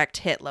direct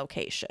hit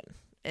location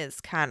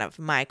is kind of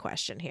my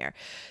question here.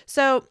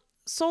 So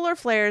solar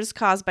flares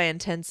caused by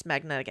intense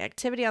magnetic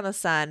activity on the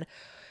sun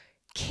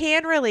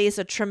can release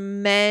a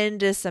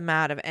tremendous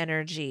amount of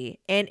energy,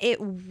 and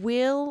it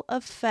will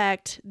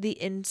affect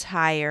the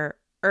entire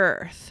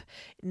Earth,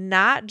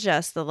 not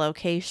just the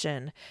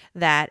location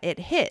that it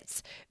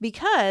hits,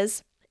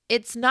 because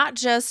it's not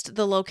just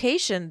the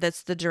location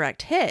that's the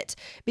direct hit,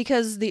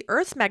 because the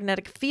Earth's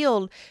magnetic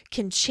field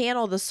can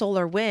channel the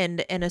solar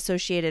wind and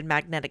associated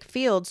magnetic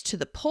fields to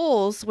the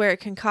poles where it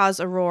can cause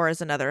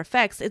auroras and other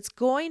effects. It's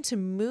going to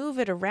move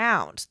it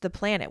around the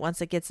planet once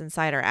it gets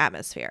inside our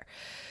atmosphere.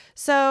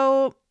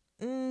 So,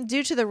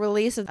 due to the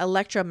release of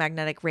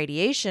electromagnetic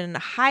radiation,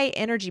 high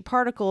energy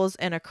particles,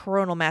 and a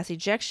coronal mass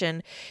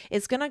ejection,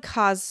 it's going to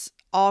cause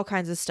all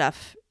kinds of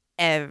stuff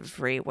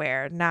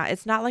everywhere.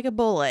 It's not like a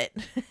bullet.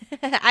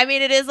 I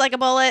mean, it is like a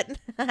bullet,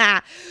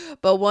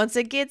 but once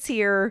it gets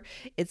here,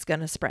 it's going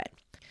to spread.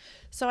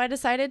 So I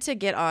decided to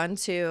get on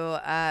to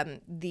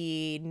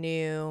the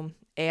new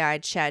AI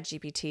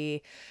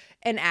ChatGPT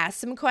and ask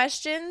some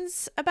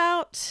questions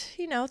about,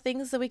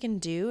 things that we can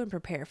do and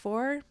prepare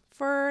for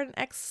an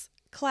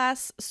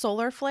X-class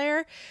solar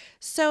flare.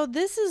 So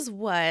this is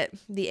what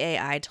the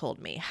AI told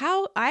me.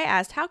 I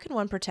asked, how can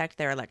one protect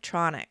their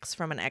electronics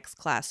from an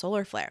X-class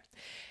solar flare?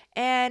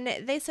 And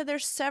they said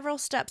there's several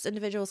steps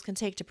individuals can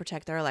take to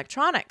protect their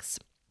electronics.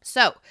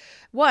 So,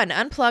 1,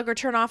 unplug or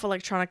turn off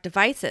electronic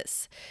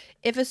devices.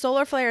 If a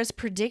solar flare is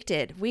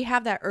predicted, we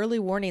have that early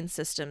warning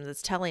system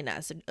that's telling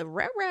us,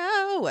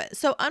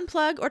 so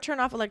unplug or turn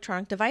off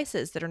electronic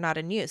devices that are not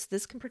in use.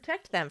 This can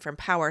protect them from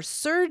power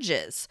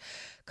surges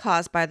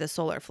caused by the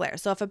solar flare.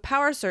 So if a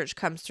power surge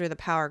comes through the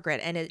power grid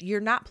and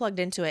you're not plugged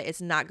into it,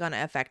 it's not going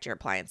to affect your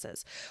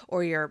appliances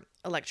or your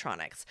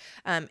electronics.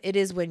 It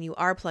is when you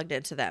are plugged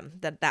into them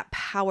that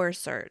power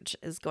surge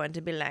is going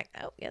to be like,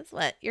 oh, guess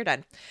what? You're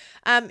done.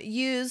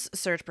 Use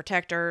surge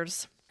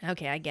protectors.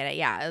 Okay, I get it.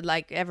 Yeah,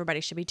 like everybody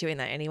should be doing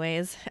that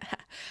anyways.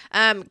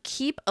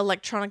 Keep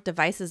electronic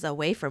devices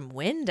away from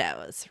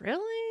windows.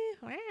 Really?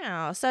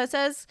 Wow. So it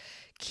says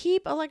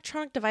keep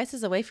electronic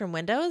devices away from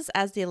windows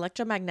as the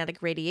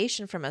electromagnetic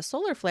radiation from a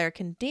solar flare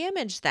can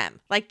damage them.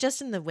 Like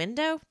just in the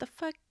window? The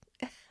fuck?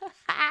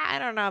 I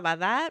don't know about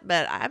that,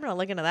 but I'm going to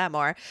look into that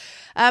more.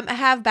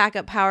 Have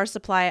backup power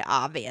supply.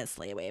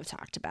 Obviously, we've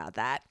talked about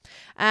that.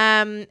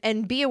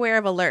 And be aware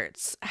of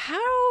alerts.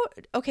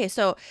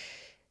 So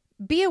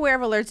be aware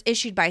of alerts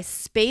issued by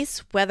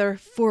space weather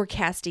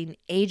forecasting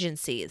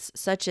agencies,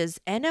 such as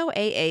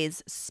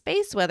NOAA's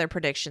Space Weather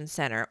Prediction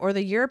Center or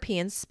the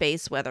European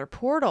Space Weather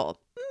Portal.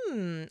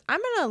 I'm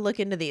going to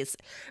look into these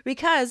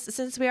because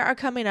since we are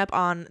coming up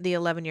on the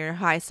 11-year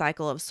high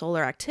cycle of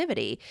solar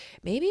activity,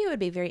 maybe it would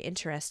be very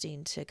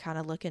interesting to kind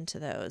of look into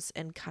those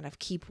and kind of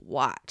keep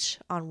watch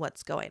on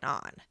what's going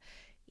on.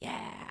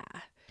 Yeah.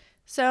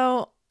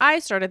 So I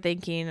started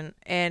thinking,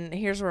 and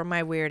here's where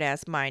my weird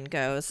ass mind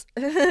goes.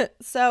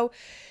 So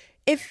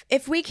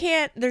if we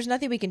can't, there's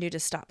nothing we can do to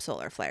stop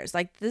solar flares.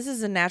 Like this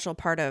is a natural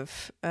part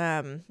of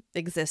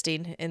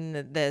existing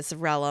in this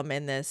realm,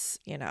 in this,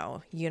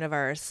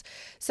 universe.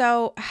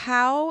 So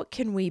how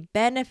can we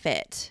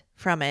benefit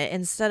from it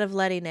instead of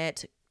letting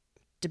it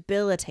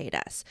debilitate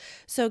us?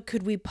 So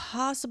could we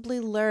possibly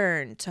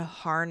learn to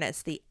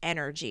harness the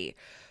energy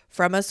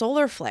from a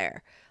solar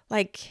flare?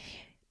 Like,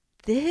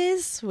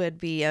 this would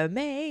be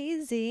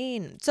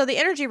amazing. So the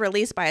energy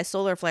released by a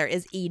solar flare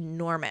is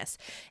enormous,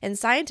 and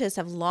scientists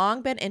have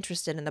long been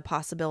interested in the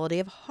possibility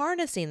of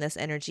harnessing this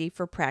energy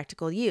for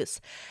practical use.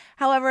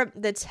 However,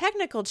 the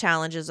technical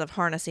challenges of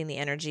harnessing the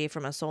energy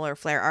from a solar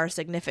flare are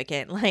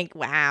significant. Like,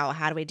 wow,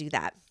 how do we do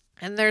that?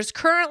 And there's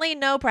currently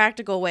no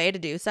practical way to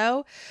do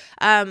so.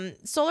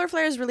 Solar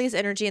flares release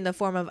energy in the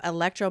form of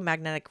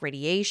electromagnetic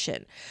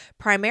radiation,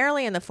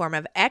 primarily in the form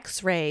of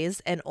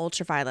X-rays and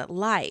ultraviolet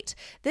light.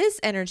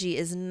 This energy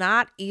is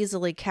not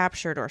easily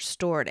captured or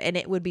stored, and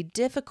it would be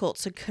difficult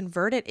to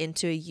convert it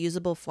into a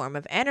usable form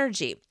of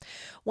energy.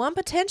 One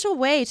potential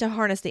way to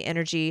harness the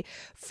energy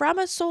from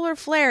a solar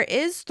flare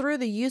is through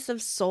the use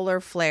of solar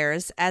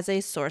flares as a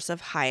source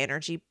of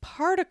high-energy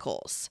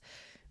particles.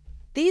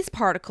 These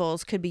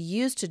particles could be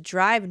used to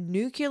drive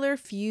nuclear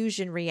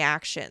fusion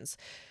reactions,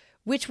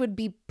 which would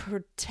be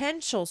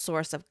potential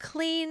source of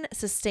clean,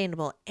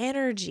 sustainable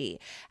energy.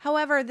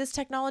 However, this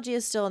technology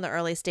is still in the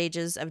early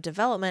stages of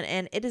development,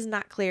 and it is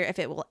not clear if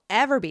it will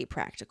ever be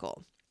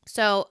practical.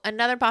 So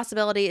another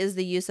possibility is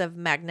the use of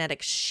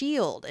magnetic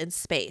shield in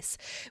space,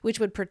 which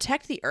would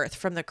protect the Earth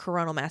from the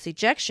coronal mass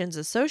ejections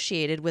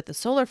associated with the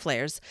solar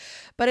flares.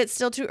 But it's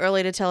still too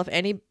early to tell if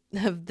any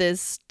of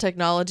this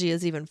technology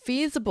is even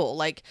feasible.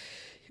 Like,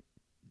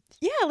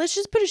 yeah, let's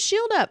just put a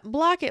shield up,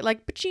 block it,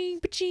 like pa-ching,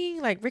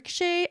 pa-ching, like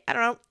ricochet. I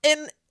don't know.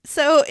 And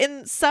so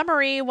in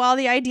summary, while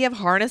the idea of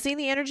harnessing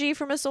the energy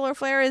from a solar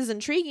flare is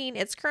intriguing,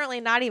 it's currently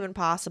not even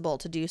possible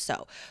to do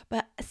so.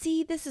 But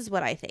see, this is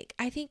what I think.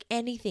 I think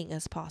anything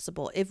is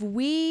possible if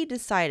we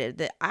decided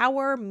that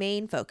our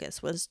main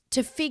focus was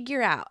to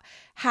figure out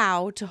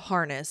how to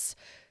harness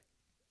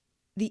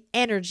the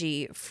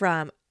energy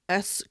from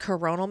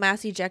coronal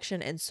mass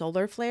ejection and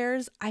solar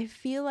flares, I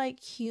feel like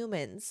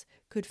humans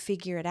could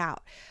figure it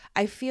out.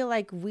 I feel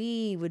like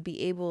we would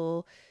be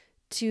able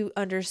to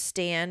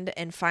understand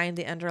and find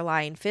the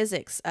underlying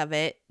physics of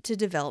it to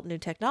develop new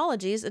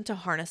technologies and to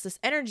harness this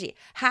energy.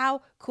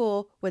 How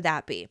cool would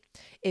that be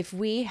if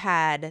we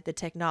had the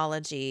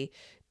technology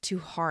to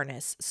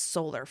harness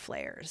solar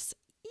flares?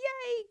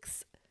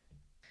 Yikes.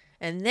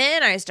 And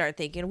then I start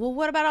thinking, well,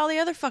 what about all the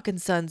other fucking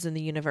suns in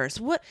the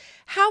universe?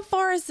 How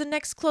far is the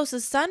next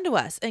closest sun to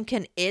us? And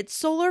can its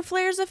solar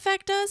flares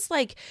affect us?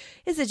 Like,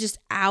 is it just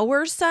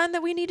our sun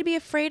that we need to be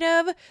afraid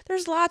of?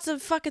 There's lots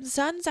of fucking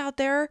suns out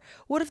there.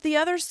 What if the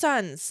other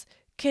suns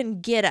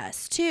can get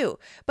us too?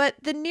 But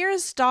the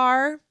nearest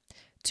star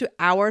to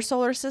our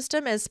solar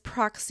system is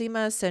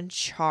Proxima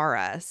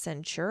Centauri.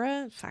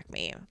 Centaura? Fuck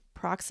me.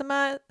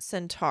 Proxima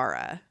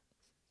Centauri.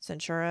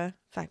 Centaura?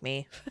 Fuck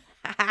me.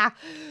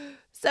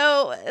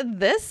 So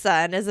this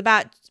sun is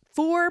about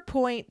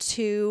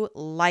 4.2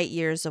 light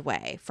years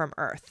away from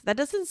Earth. That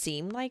doesn't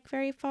seem like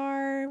very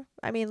far.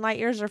 I mean, light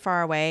years are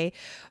far away,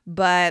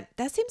 but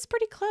that seems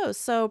pretty close.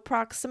 So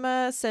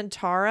Proxima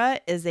Centauri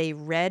is a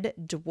red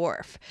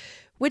dwarf,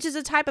 which is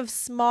a type of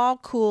small,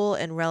 cool,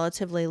 and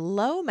relatively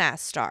low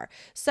mass star.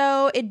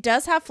 So it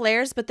does have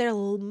flares, but they're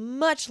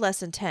much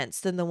less intense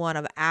than the one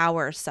of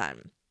our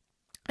sun.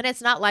 And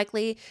it's not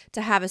likely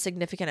to have a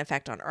significant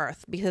effect on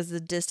Earth because the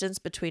distance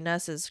between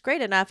us is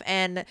great enough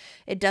and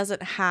it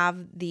doesn't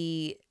have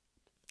the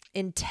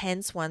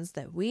intense ones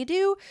that we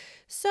do.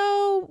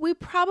 So we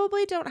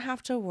probably don't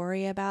have to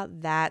worry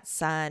about that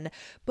sun.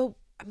 But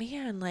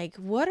man, like,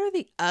 what are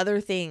the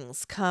other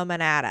things coming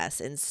at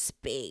us in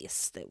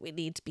space that we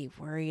need to be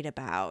worried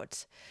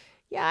about?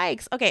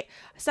 Yikes. Okay.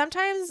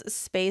 Sometimes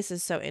space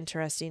is so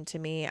interesting to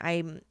me.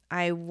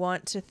 I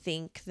want to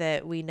think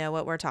that we know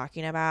what we're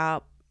talking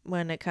about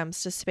when it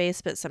comes to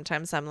space, but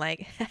sometimes I'm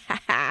like,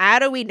 how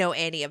do we know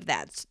any of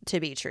that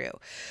to be true?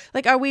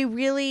 Like, are we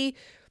really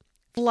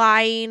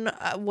flying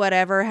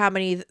whatever, how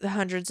many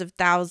hundreds of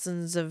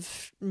thousands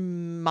of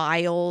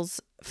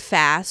miles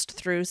fast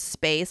through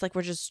space? Like,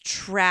 we're just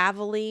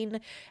traveling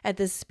at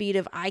the speed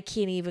of I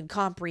can't even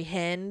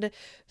comprehend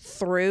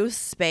through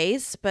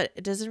space, but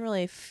it doesn't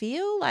really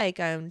feel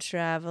like I'm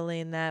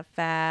traveling that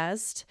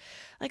fast.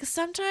 Like,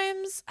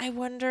 sometimes I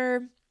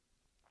wonder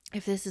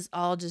if this is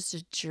all just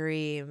a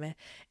dream.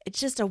 It's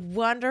just a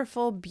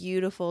wonderful,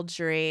 beautiful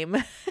dream.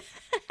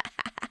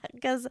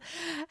 Because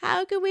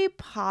how could we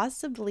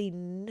possibly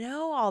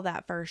know all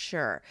that for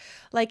sure?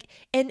 Like,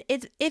 and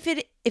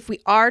if we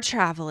are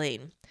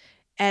traveling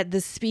at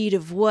the speed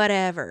of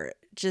whatever,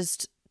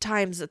 just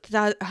times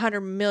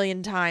 100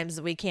 million times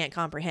that we can't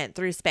comprehend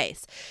through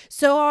space,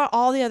 so are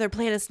all the other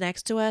planets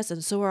next to us,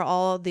 and so are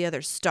all the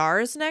other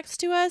stars next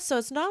to us. So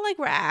it's not like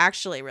we're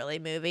actually really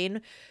moving,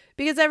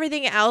 because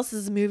everything else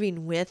is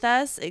moving with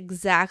us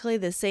exactly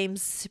the same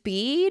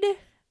speed.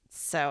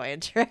 So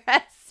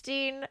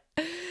interesting.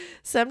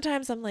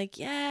 Sometimes I'm like,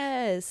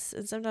 yes.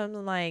 And sometimes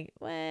I'm like,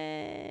 what?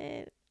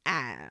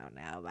 I don't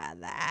know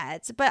about that.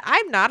 But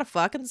I'm not a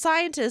fucking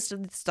scientist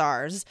of the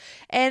stars.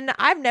 And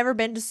I've never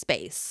been to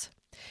space.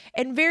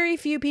 And very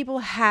few people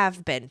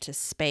have been to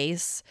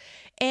space.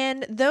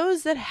 And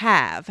those that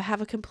have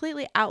a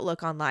completely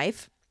outlook on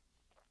life.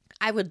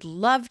 I would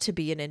love to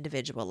be an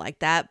individual like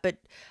that, but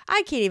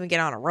I can't even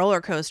get on a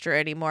roller coaster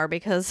anymore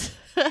because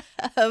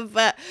of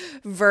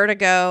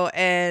vertigo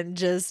and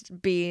just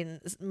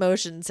being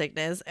motion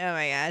sickness. Oh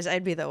my gosh,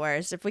 I'd be the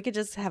worst. If we could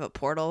just have a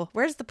portal.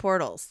 Where's the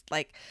portals?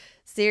 Like,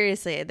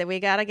 seriously, that we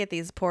got to get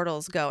these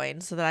portals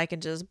going so that I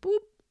can just boop,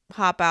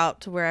 hop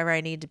out to wherever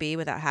I need to be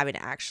without having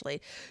to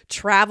actually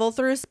travel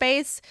through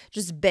space,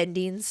 just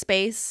bending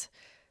space.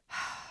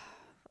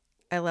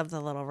 I love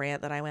the little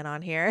rant that I went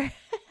on here.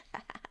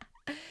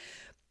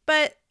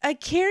 But a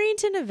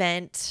Carrington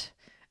event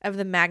of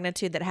the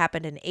magnitude that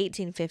happened in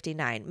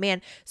 1859,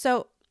 man,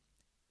 so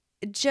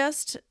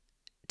just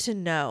to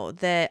know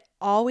that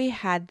all we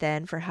had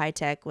then for high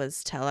tech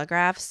was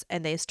telegraphs,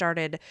 and they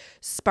started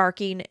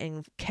sparking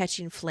and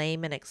catching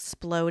flame and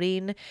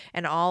exploding,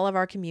 and all of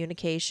our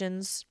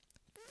communications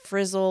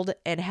frizzled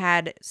and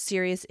had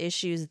serious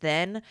issues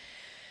then.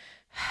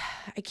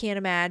 I can't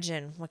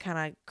imagine what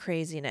kind of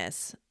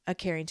craziness a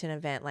Carrington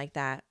event like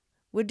that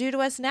would do to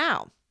us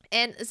now.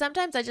 And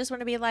sometimes I just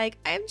want to be like,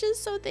 I'm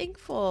just so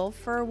thankful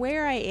for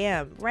where I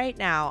am right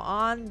now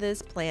on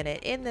this planet,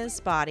 in this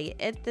body,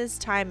 at this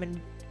time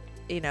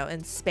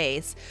in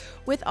space,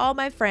 with all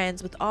my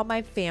friends, with all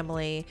my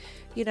family,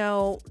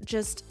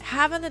 just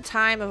having the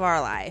time of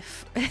our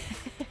life.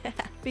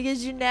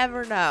 Because you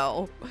never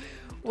know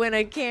when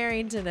a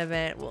Carrington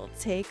event will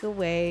take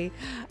away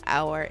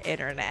our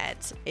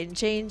internet and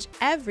change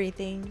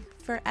everything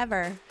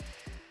forever.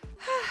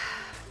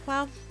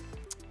 Well,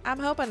 I'm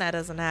hoping that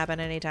doesn't happen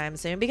anytime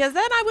soon, because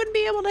then I wouldn't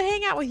be able to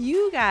hang out with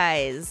you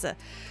guys.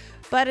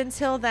 But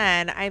until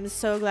then, I'm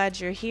so glad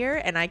you're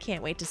here, and I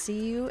can't wait to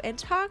see you and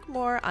talk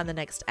more on the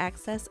next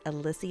Access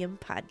Elysium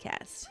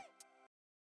podcast.